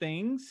 7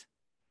 things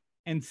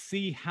and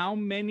see how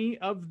many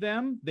of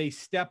them they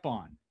step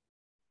on.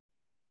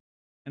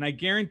 And I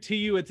guarantee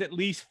you it's at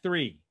least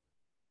 3.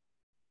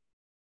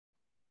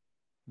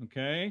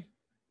 Okay.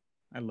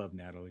 I love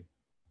Natalie.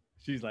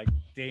 She's like,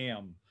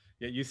 damn.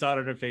 Yeah, you saw it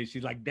on her face.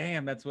 She's like,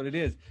 damn, that's what it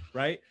is.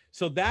 Right.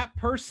 So that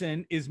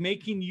person is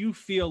making you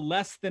feel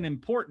less than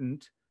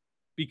important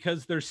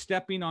because they're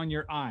stepping on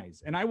your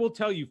eyes. And I will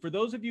tell you, for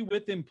those of you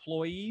with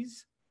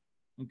employees,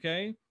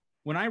 okay,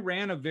 when I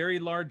ran a very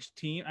large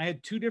team, I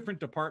had 2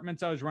 different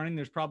departments I was running.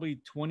 There's probably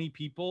 20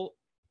 people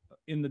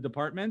in the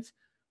departments.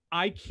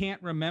 I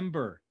can't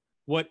remember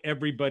what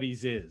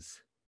everybody's is.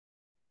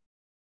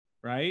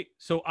 Right?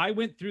 So I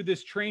went through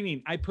this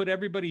training. I put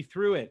everybody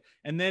through it.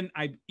 And then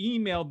I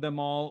emailed them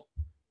all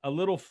a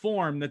little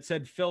form that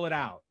said, fill it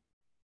out.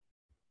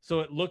 So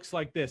it looks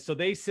like this. So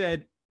they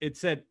said, it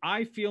said,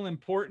 I feel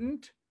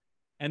important.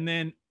 And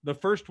then the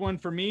first one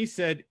for me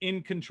said,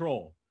 in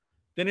control.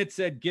 Then it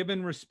said,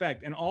 given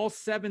respect. And all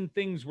 7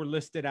 things were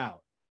listed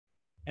out.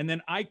 And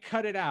then I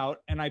cut it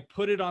out and I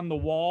put it on the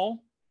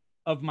wall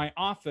of my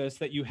office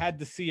that you had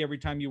to see every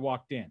time you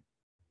walked in.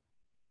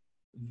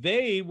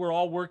 They were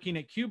all working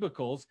at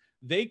cubicles.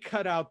 They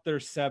cut out their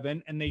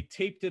 7 and they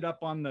taped it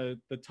up on the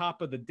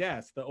top of the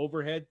desk, the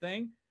overhead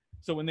thing.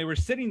 So when they were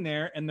sitting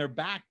there and their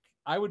back,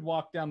 I would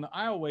walk down the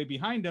aisleway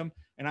behind them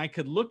and I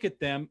could look at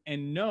them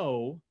and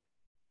know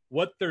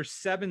what their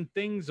 7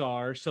 things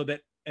are so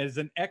that as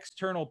an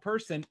external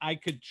person, I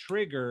could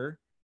trigger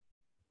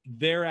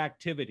their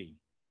activity.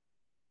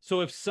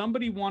 So if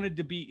somebody wanted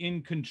to be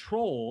in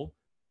control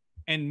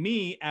and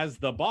me as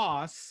the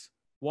boss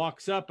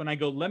walks up and I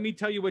go, let me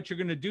tell you what you're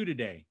going to do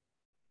today.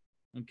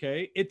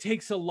 Okay. It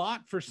takes a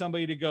lot for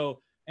somebody to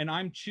go, and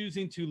I'm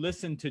choosing to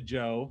listen to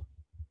Joe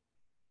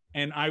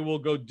and I will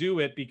go do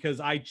it because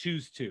I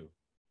choose to,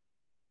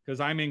 because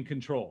I'm in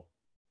control.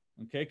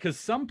 Okay. Because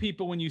some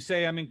people, when you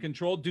say I'm in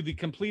control, do the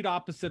complete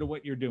opposite of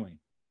what you're doing.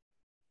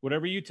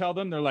 Whatever you tell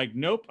them, they're like,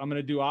 nope, I'm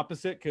going to do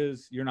opposite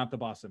because you're not the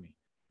boss of me.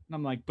 And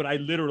I'm like, but I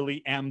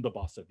literally am the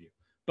boss of you.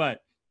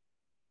 But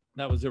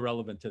that was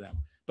irrelevant to them.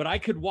 But I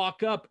could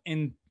walk up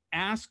and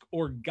ask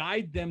or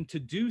guide them to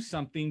do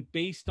something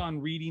based on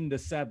reading the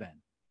 7.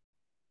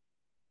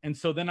 And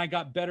so then I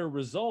got better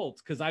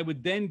results because I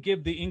would then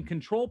give the in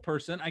control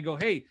person, I go,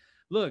 hey,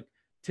 look,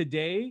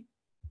 today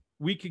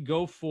we can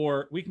go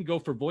for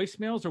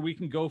voicemails or we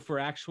can go for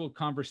actual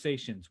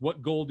conversations.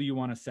 What goal do you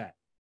want to set?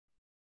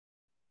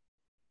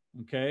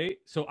 Okay.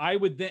 So I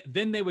would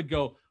then they would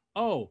go,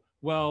 oh,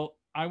 well,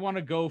 I want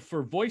to go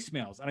for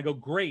voicemails. And I go,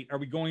 great. Are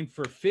we going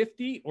for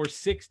 50 or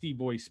 60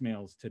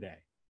 voicemails today?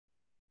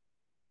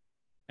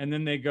 And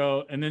then they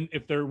go, and then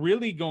if they're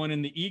really going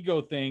in the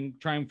ego thing,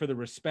 trying for the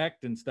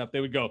respect and stuff,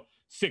 they would go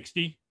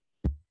 60.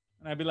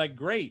 And I'd be like,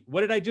 great. What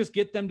did I just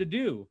get them to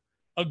do?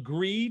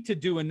 Agree to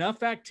do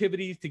enough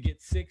activities to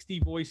get 60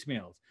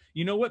 voicemails.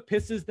 You know what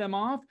pisses them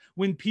off?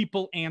 When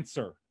people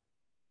answer.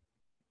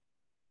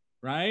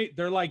 Right?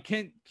 They're like,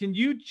 can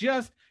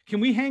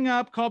we hang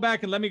up, call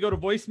back and let me go to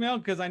voicemail?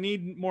 Because I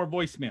need more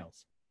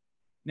voicemails.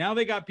 Now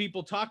they got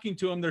people talking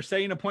to them. They're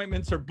setting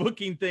appointments or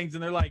booking things.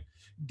 And they're like,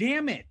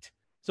 damn it.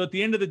 So at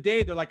the end of the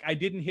day, they're like, I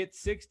didn't hit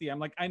 60. I'm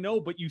like, I know,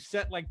 but you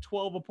set like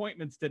 12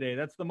 appointments today.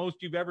 That's the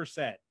most you've ever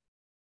set,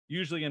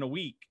 usually in a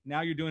week.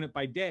 Now you're doing it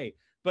by day.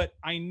 But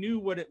I knew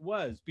what it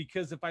was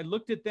because if I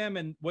looked at them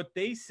and what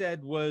they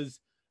said was,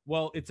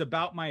 well, it's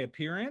about my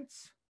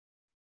appearance.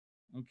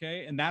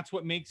 Okay. And that's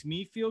what makes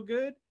me feel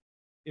good.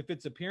 If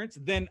it's appearance,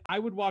 then I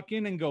would walk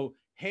in and go,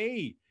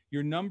 hey,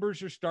 your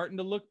numbers are starting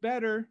to look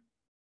better.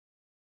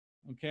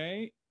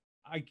 Okay.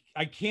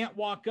 I can't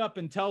walk up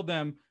and tell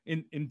them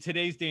in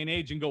today's day and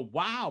age and go,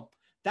 wow,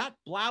 that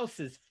blouse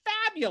is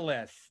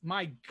fabulous.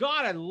 My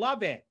God, I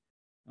love it.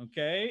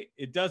 Okay.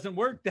 It doesn't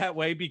work that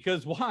way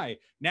because why?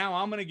 Now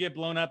I'm going to get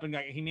blown up and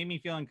like, he made me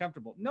feel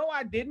uncomfortable. No,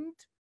 I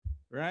didn't.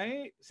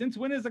 Right. Since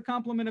when is a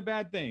compliment a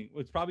bad thing?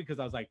 Well, it's probably because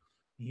I was like,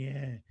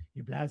 yeah,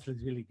 your blouse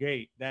looks really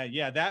great.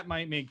 That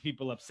might make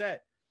people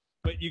upset,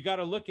 but you got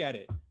to look at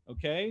it.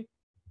 Okay.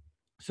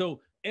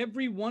 So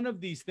every one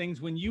of these things,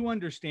 when you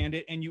understand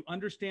it and you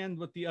understand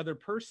what the other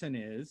person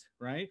is,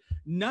 right?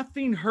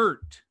 Nothing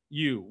hurt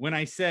you when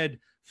I said,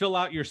 fill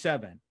out your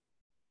 7,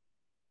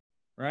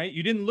 right?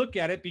 You didn't look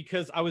at it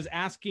because I was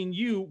asking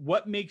you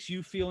what makes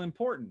you feel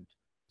important.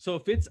 So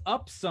if it's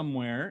up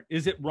somewhere,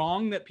 is it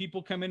wrong that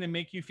people come in and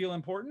make you feel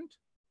important?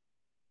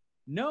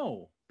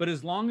 No, but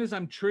as long as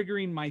I'm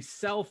triggering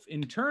myself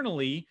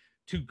internally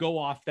to go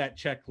off that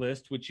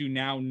checklist, which you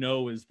now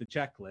know is the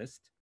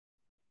checklist,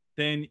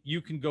 then you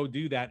can go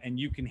do that and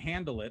you can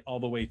handle it all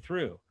the way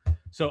through.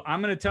 So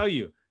I'm going to tell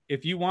you,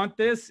 if you want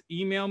this,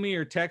 email me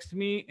or text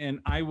me and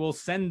I will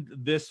send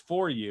this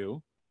for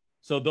you.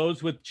 So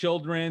those with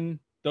children,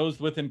 those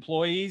with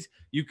employees,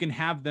 you can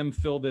have them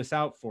fill this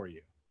out for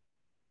you.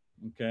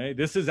 Okay.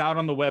 This is out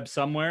on the web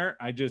somewhere.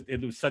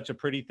 It was such a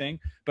pretty thing,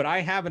 but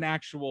I have an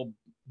actual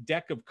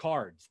deck of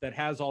cards that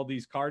has all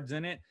these cards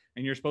in it,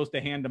 and you're supposed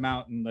to hand them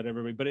out and let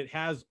everybody, but it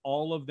has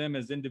all of them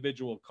as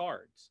individual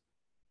cards.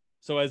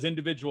 So as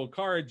individual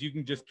cards, you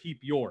can just keep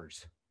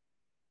yours.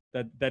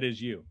 That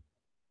is you.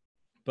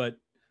 But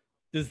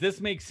does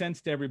this make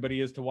sense to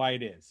everybody as to why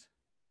it is?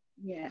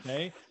 Yes.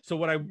 Okay. So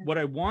what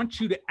I want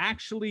you to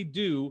actually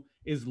do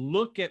is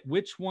look at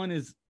which one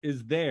is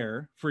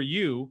there for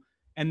you.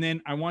 And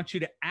then I want you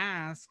to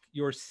ask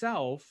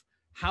yourself,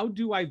 how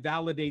do I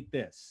validate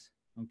this?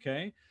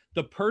 Okay.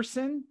 The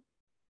person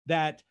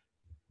that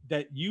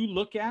you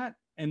look at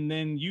and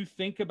then you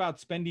think about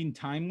spending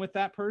time with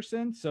that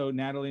person. So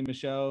Natalie and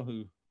Michelle,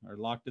 who are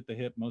locked at the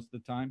hip most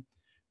of the time,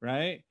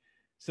 right?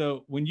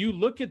 So when you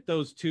look at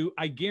those two,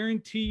 I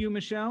guarantee you,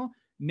 Michelle,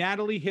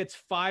 Natalie hits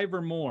 5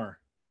 or more.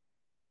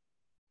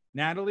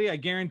 Natalie, I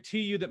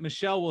guarantee you that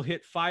Michelle will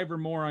hit 5 or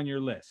more on your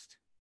list.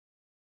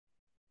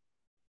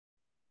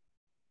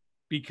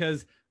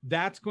 Because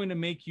that's going to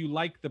make you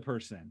like the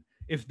person.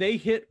 If they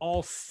hit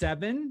all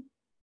 7,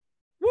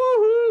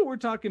 woohoo, we're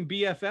talking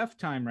BFF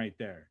time right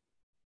there.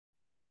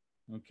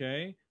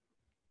 Okay.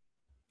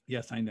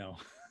 Yes, I know.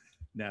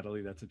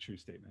 Natalie, that's a true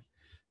statement.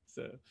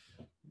 So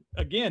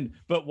again,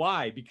 but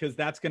why? Because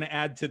that's going to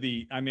add to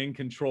the I'm in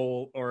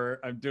control or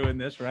I'm doing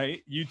this,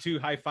 right? You two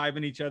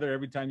high-fiving each other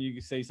every time you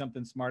say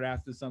something smart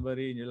ass to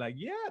somebody and you're like,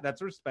 yeah,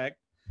 that's respect.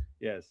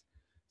 Yes.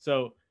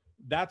 So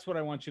that's what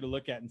I want you to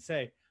look at and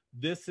say,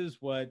 this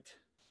is what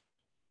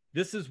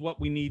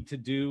we need to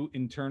do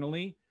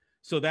internally.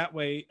 So that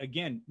way,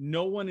 again,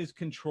 no one is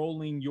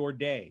controlling your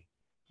day.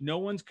 No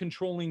one's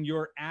controlling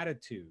your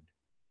attitude.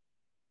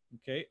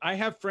 Okay. I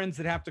have friends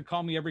that have to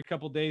call me every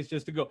couple of days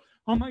just to go,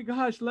 oh my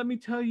gosh, let me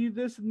tell you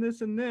this and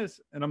this and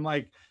this. And I'm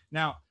like,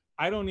 now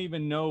I don't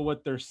even know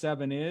what their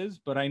 7 is,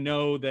 but I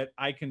know that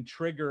I can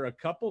trigger a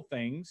couple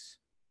things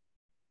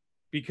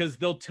because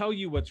they'll tell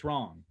you what's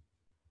wrong.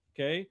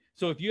 Okay.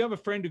 So if you have a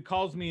friend who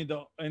calls me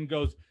and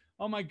goes,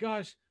 oh my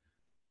gosh,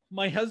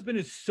 my husband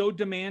is so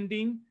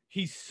demanding.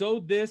 He's so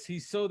this,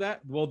 he's so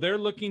that. Well, they're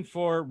looking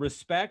for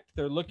respect.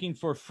 They're looking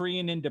for free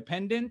and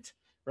independent,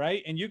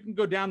 right? And you can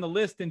go down the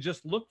list and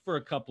just look for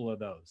a couple of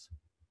those.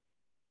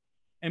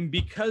 And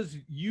because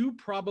you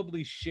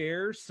probably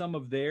share some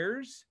of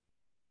theirs,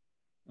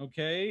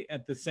 okay,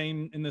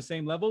 in the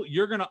same level,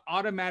 you're going to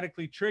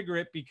automatically trigger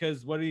it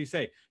because what do you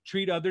say?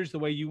 Treat others the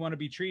way you want to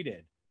be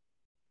treated.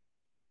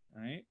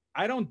 All right?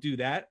 I don't do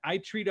that. I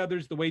treat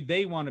others the way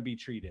they want to be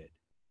treated.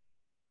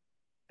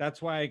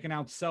 That's why I can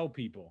outsell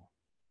people.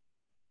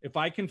 If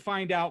I can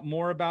find out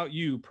more about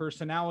you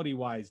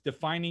personality-wise,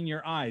 defining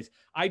your eyes,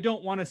 I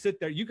don't want to sit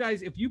there. You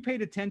guys, if you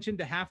paid attention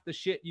to half the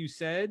shit you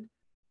said,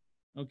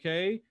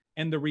 okay,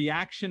 and the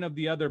reaction of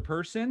the other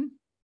person,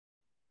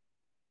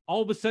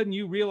 all of a sudden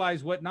you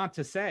realize what not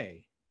to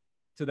say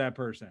to that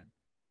person.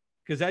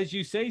 Because as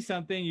you say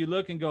something, you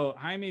look and go,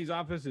 Jaime's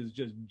office is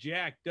just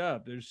jacked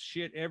up. There's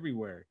shit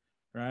everywhere,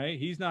 right?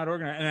 He's not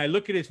organized. And I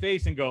look at his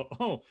face and go,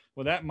 oh,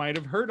 well, that might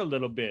have hurt a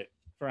little bit.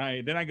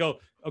 Right. Then I go,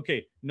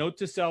 okay, note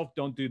to self,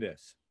 don't do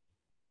this.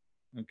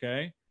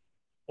 Okay.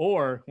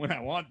 Or when I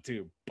want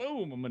to,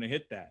 boom, I'm going to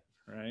hit that.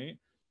 Right.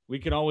 We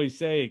can always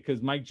say,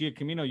 because Mike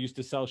Giacomino used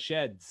to sell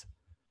sheds.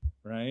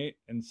 Right.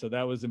 And so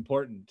that was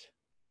important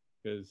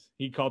because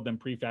he called them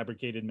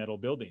prefabricated metal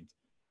buildings,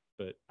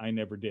 but I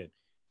never did.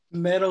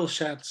 Metal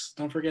sheds.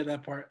 Don't forget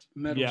that part.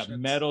 Sheds.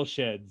 Metal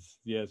sheds.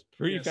 Yes.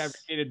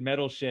 Prefabricated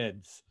metal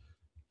sheds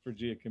for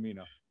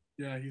Giacomino.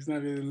 Yeah, he's not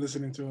even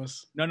listening to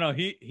us. No,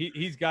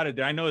 he's got it.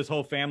 I know his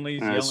whole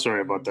family's. Sorry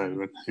about that.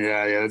 But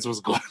yeah, that's what's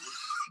going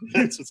on.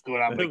 That's what's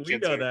going on. We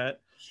know that.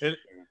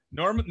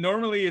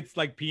 Normally, it's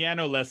like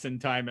piano lesson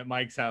time at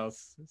Mike's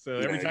house. So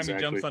every time he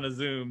jumps on a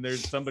Zoom,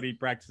 there's somebody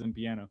practicing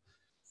piano.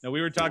 Now, we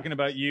were talking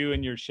about you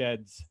and your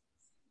sheds.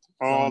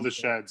 Oh, the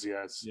sheds,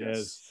 yes.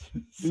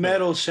 So,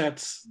 metal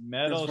sheds.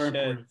 Metal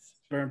sheds.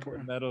 Very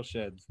important. Metal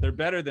sheds. They're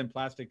better than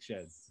plastic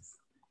sheds.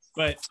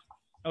 But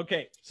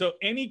okay, so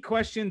any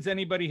questions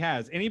anybody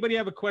has? Anybody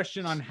have a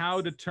question on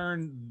how to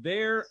turn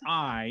their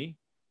eye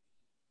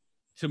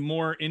to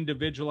more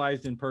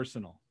individualized and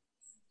personal?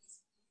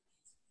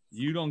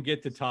 You don't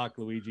get to talk,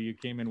 Luigi. You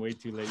came in way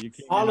too late.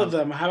 All of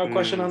them. I have a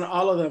question on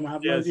all of them. I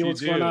have no idea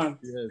what's going on.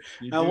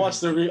 Yes, I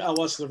watched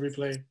the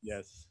replay.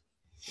 Yes.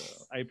 So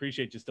I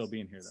appreciate you still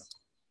being here, though.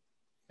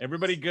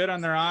 Everybody good on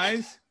their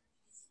eyes?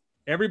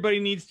 Everybody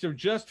needs to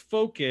just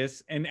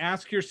focus and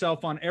ask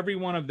yourself on every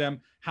one of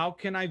them, how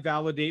can I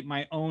validate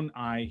my own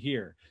eye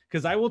here?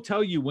 Because I will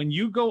tell you, when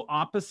you go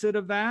opposite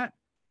of that,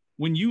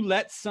 when you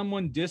let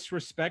someone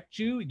disrespect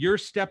you, you're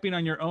stepping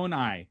on your own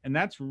eye. And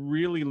that's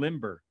really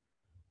limber.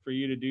 for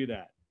you to do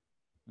that.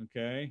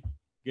 Okay.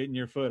 Getting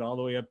your foot all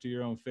the way up to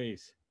your own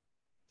face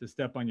to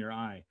step on your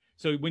eye.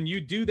 So when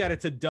you do that,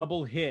 it's a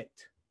double hit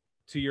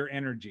to your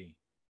energy.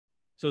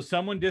 So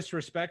someone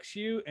disrespects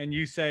you and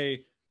you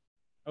say,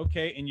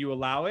 okay, and you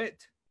allow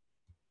it,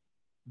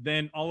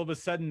 then all of a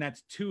sudden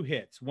that's 2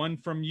 hits, one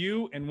from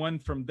you and one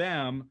from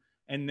them.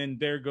 And then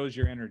there goes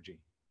your energy.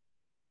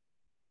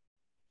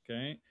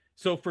 Okay.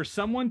 So for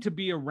someone to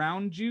be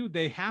around you,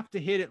 they have to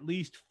hit at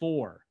least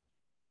 4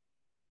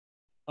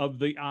 of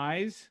the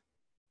eyes.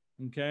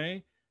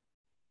 Okay.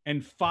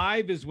 And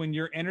 5 is when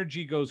your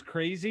energy goes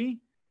crazy.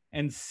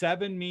 And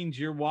 7 means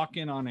you're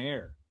walking on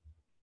air.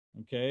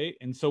 Okay.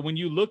 And so when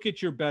you look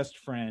at your best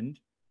friend,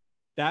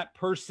 that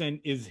person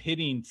is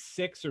hitting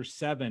 6 or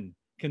 7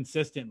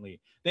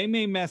 consistently. They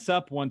may mess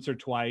up once or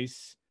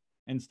twice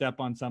and step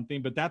on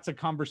something, but that's a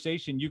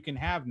conversation you can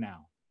have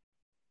now.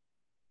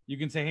 You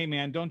can say, hey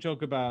man, don't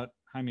joke about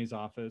Jaime's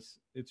office.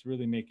 It's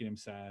really making him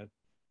sad,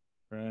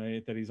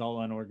 right? That he's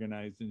all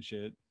unorganized and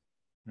shit,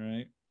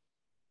 right?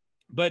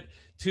 But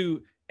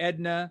to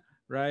Edna,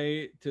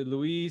 right? To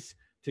Luis,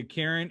 to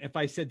Karen, if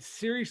I said,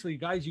 seriously,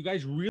 guys, you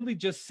guys really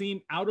just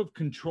seem out of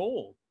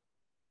control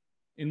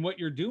in what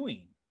you're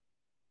doing,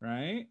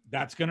 right?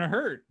 That's going to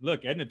hurt.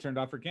 Look, Edna turned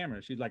off her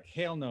camera. She's like,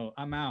 hell no,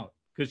 I'm out.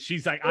 Because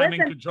she's like, I'm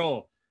in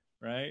control,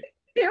 right?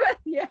 Yeah,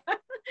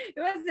 it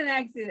was an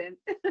accident.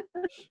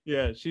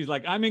 Yeah, she's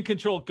like, I'm in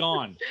control,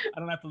 gone. I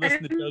don't have to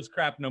listen to Joe's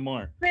crap no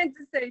more. Meant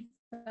to say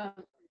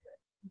something.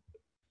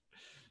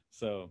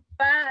 So,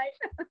 bye.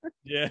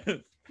 Yes.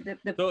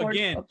 So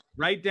again,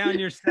 write down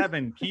your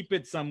 7. Keep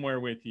it somewhere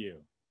with you.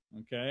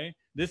 Okay.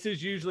 This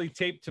is usually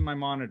taped to my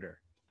monitor.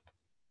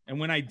 And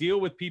when I deal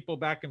with people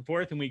back and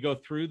forth and we go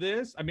through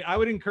this, I mean, I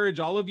would encourage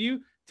all of you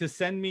to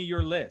send me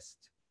your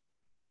list.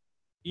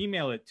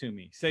 Email it to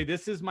me. Say,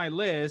 this is my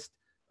list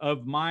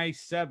of my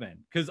 7.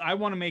 Because I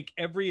want to make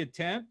every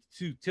attempt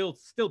to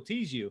still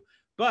tease you.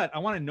 But I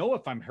want to know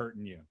if I'm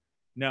hurting you.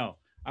 No,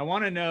 I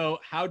want to know,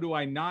 how do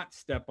I not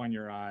step on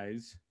your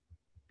eyes?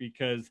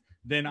 Because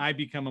then I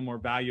become a more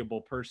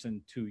valuable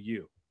person to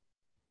you.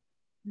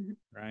 Mm-hmm.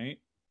 Right.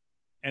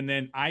 And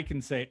then I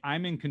can say,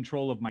 I'm in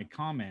control of my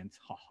comments.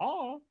 Ha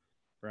ha.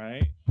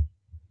 Right.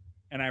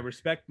 And I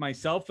respect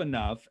myself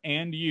enough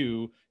and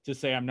you to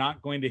say, I'm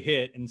not going to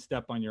hit and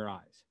step on your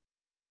eyes.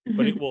 Mm-hmm.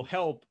 But it will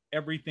help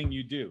everything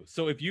you do.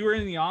 So if you are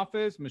in the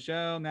office,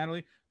 Michelle,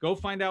 Natalie, go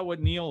find out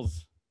what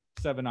Neil's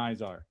 7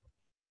 eyes are.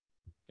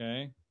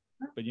 Okay.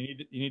 But you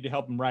need to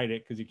help him write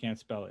it because he can't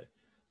spell it.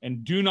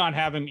 And do not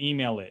have him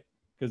email it,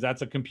 because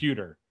that's a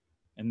computer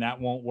and that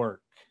won't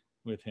work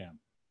with him.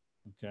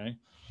 Okay.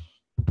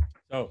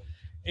 So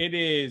it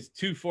is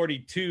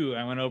 2:42.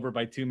 I went over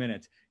by 2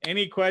 minutes.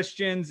 Any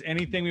questions?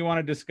 Anything we want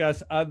to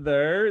discuss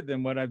other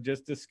than what I've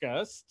just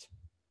discussed?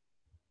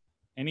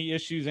 Any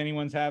issues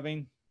anyone's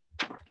having?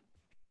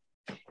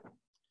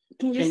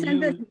 Can you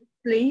send the list,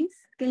 please?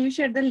 Can you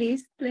share the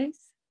list, please?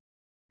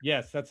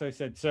 Yes, that's what I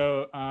said.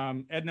 So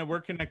Edna,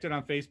 we're connected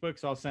on Facebook,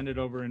 so I'll send it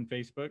over in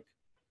Facebook.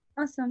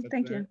 Awesome.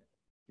 Thank you.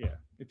 Yeah.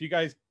 If you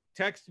guys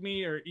text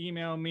me or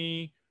email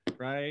me,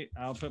 right,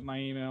 I'll put my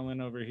email in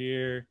over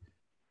here.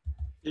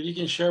 Yeah, you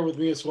can share with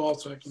me as well,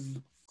 so I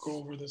can go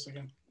over this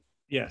again.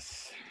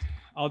 Yes.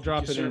 I'll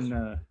drop it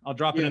in. I'll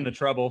drop it in the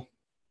trouble.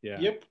 Yeah.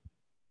 Yep.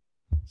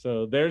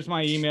 So there's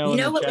my email in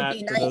the chat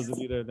for those of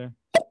you that are there.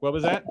 What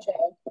was that?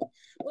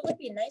 What would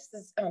be nice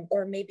is,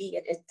 or maybe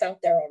it's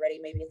out there already,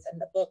 maybe it's in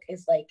the book,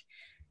 is like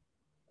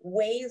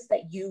ways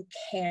that you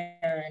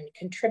can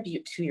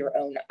contribute to your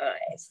own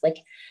eyes. Like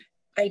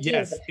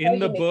ideas. Yes, in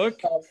the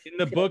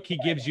book, he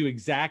gives you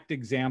exact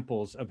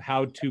examples of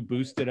how to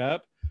boost it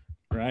up,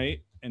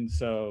 right? And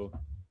so,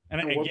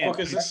 and what book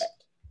is this?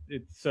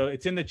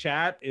 It's in the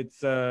chat.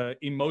 It's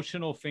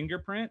emotional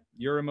fingerprint,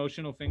 your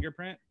emotional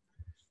fingerprint.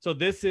 So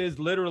this is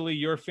literally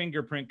your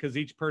fingerprint because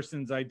each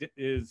person's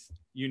is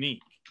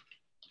unique.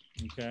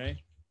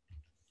 Okay.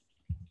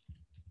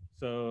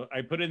 So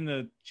I put in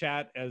the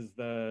chat as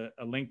a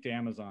link to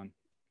Amazon.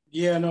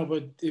 Yeah, no,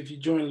 but if you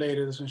join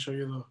later, this will show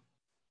you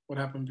what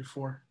happened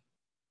before.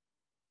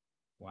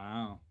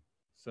 Wow.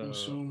 So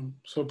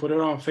put it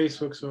on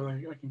Facebook so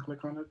I can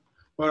click on it.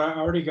 But I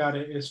already got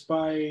it. It's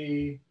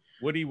by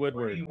Woody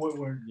Woodward.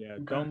 Yeah,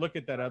 okay. Don't look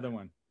at that other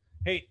one.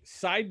 Hey,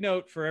 side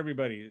note for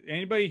everybody.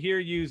 Anybody here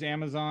use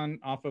Amazon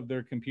off of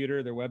their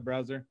computer, their web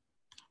browser?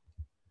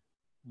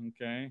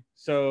 Okay.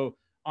 So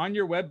on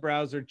your web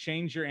browser,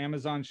 change your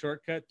Amazon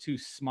shortcut to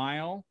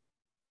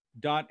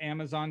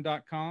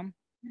smile.amazon.com.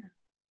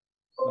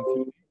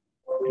 Okay.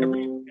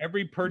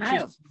 Every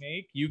purchase you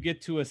make, you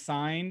get to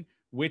assign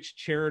which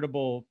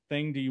charitable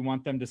thing do you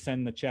want them to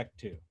send the check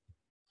to.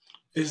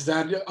 Is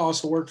that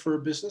also work for a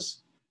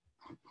business?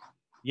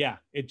 Yeah,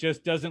 it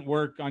just doesn't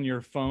work on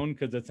your phone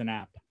because it's an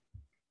app.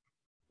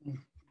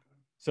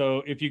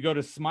 So if you go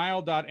to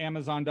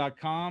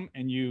smile.amazon.com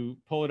and you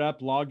pull it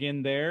up, log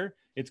in there,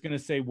 it's going to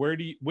say,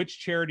 which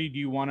charity do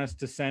you want us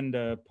to send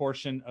a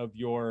portion of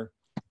your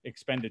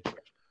expenditure?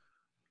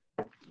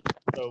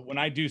 So when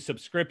I do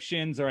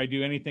subscriptions or I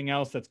do anything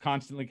else that's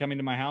constantly coming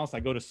to my house, I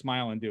go to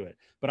Smile and do it.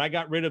 But I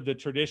got rid of the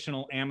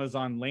traditional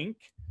Amazon link.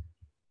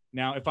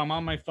 Now, if I'm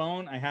on my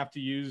phone, I have to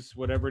use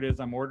whatever it is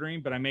I'm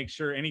ordering, but I make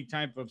sure any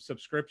type of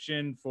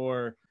subscription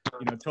for,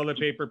 toilet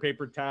paper,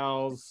 paper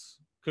towels,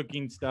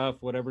 cooking stuff,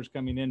 whatever's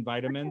coming in,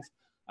 vitamins,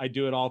 I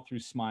do it all through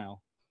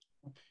Smile.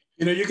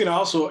 You can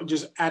also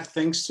just add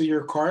things to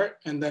your cart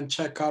and then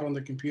check out on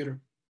the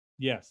computer.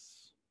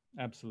 Yes,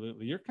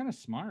 absolutely. You're kind of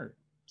smart.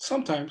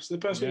 Sometimes,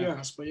 depends who you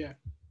ask, but yeah.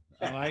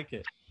 I like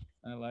it.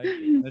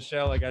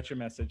 Michelle, I got your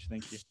message.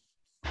 Thank you.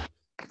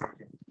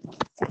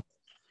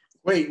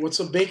 Wait, what's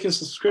a bacon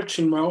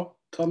subscription, Mo?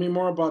 Tell me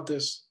more about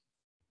this.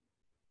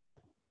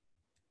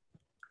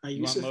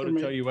 You want Mo to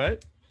tell you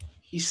what?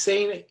 He's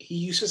saying he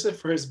uses it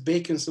for his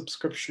bacon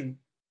subscription.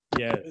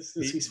 Yes.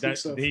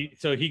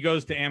 So he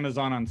goes to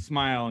Amazon on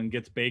Smile and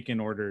gets bacon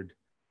ordered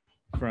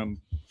from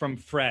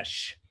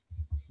Fresh.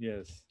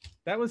 Yes.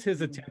 That was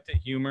his attempt at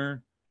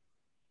humor,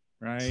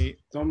 right?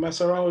 Don't mess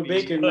around with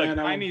bacon, man.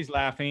 Amy's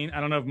laughing. I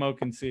don't know if Mo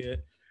can see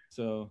it.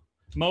 So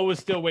Mo was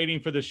still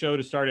waiting for the show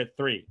to start at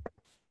 3.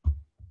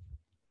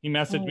 He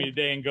messaged me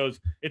today and goes,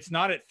 "It's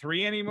not at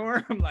 3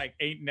 anymore." I'm like,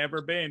 "Ain't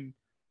never been."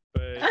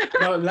 But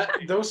no,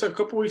 that was a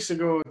couple weeks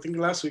ago. I think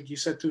last week you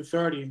said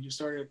 2:30 and you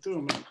started at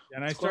 2, man.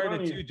 And I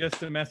started at 2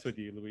 just to mess with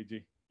you,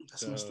 Luigi.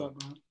 That's messed up,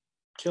 man.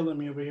 Killing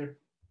me over here.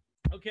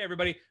 Okay,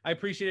 everybody. I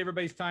appreciate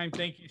everybody's time.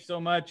 Thank you so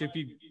much.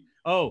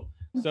 I'm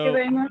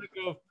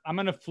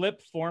gonna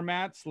flip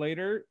formats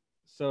later.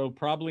 So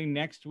probably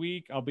next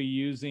week I'll be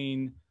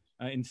using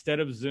instead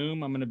of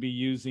Zoom, I'm gonna be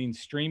using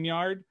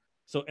StreamYard.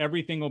 So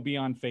everything will be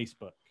on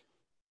Facebook.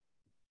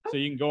 So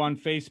you can go on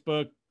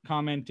Facebook,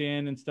 comment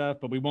in and stuff,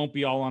 but we won't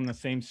be all on the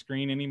same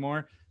screen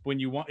anymore.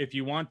 If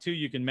you want to,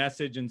 you can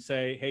message and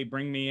say, "Hey,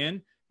 bring me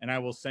in," and I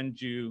will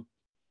send you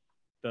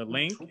the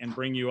link and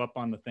bring you up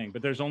on the thing.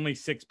 But there's only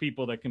 6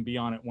 people that can be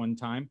on at one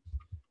time.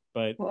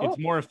 But it's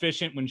more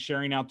efficient when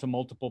sharing out to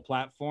multiple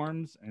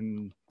platforms,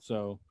 and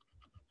so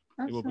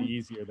it will be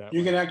easier that way.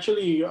 You can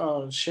actually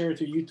share it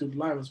to YouTube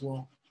Live as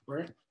well,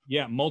 right?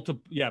 Yeah,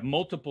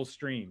 multiple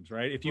streams,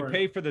 right? If you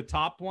pay for the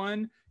top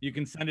one, you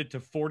can send it to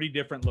 40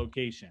 different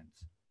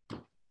locations,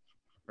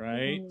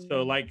 right?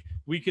 So like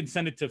we can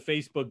send it to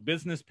Facebook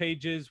business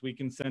pages. We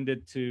can send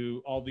it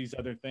to all these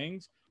other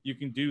things. You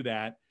can do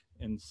that.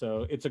 And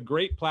so it's a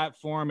great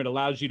platform. It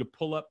allows you to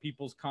pull up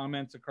people's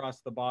comments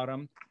across the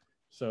bottom.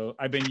 So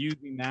I've been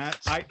using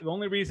that. The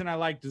only reason I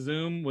liked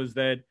Zoom was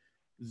that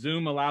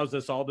Zoom allows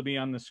us all to be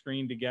on the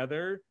screen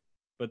together,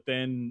 but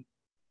then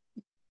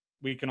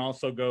we can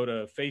also go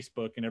to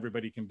Facebook and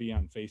everybody can be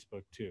on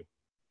Facebook too.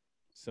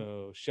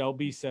 So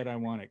Shelby said, "I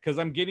want it," because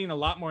I'm getting a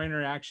lot more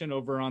interaction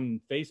over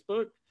on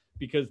Facebook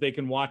because they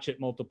can watch it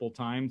multiple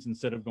times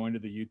instead of going to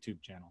the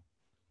YouTube channel.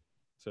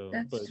 So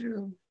that's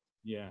true.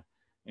 Yeah.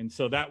 And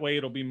so that way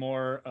it'll be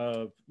more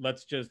of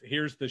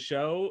here's the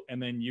show, and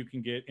then you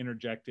can get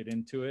interjected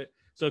into it.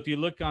 So if you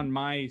look on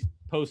my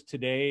post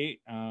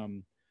today,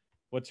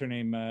 what's her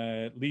name?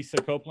 Lisa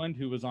Copeland,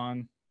 who was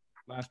on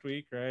last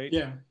week, right?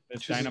 Yeah.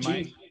 That's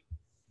Dynamite.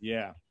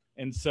 Yeah.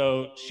 And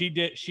so she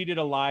did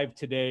a live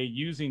today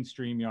using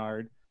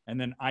StreamYard, and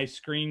then I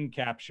screen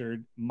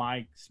captured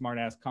my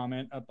smartass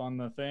comment up on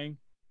the thing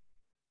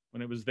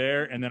when it was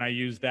there, and then I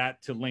used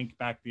that to link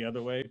back the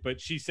other way.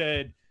 But she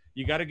said,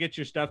 "You got to get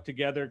your stuff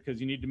together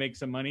because you need to make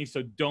some money,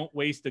 so don't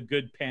waste a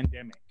good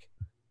pandemic."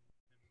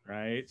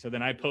 Right? So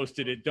then I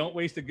posted it, "Don't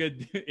waste a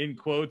good," in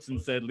quotes,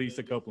 and said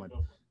Lisa Copeland.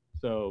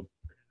 So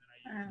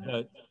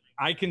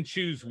I can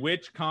choose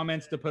which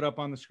comments to put up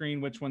on the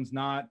screen, which ones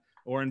not,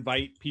 or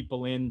invite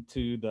people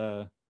into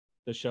the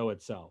show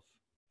itself.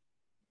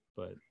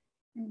 But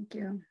thank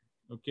you.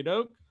 Okie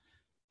doke.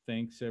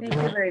 Thanks, everyone.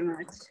 Thank you very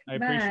much. I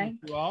appreciate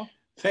you all.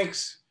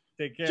 Thanks.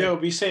 Take care. Joe,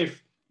 be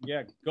safe.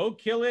 Yeah, go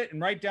kill it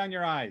and write down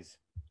your eyes.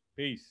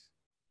 Peace.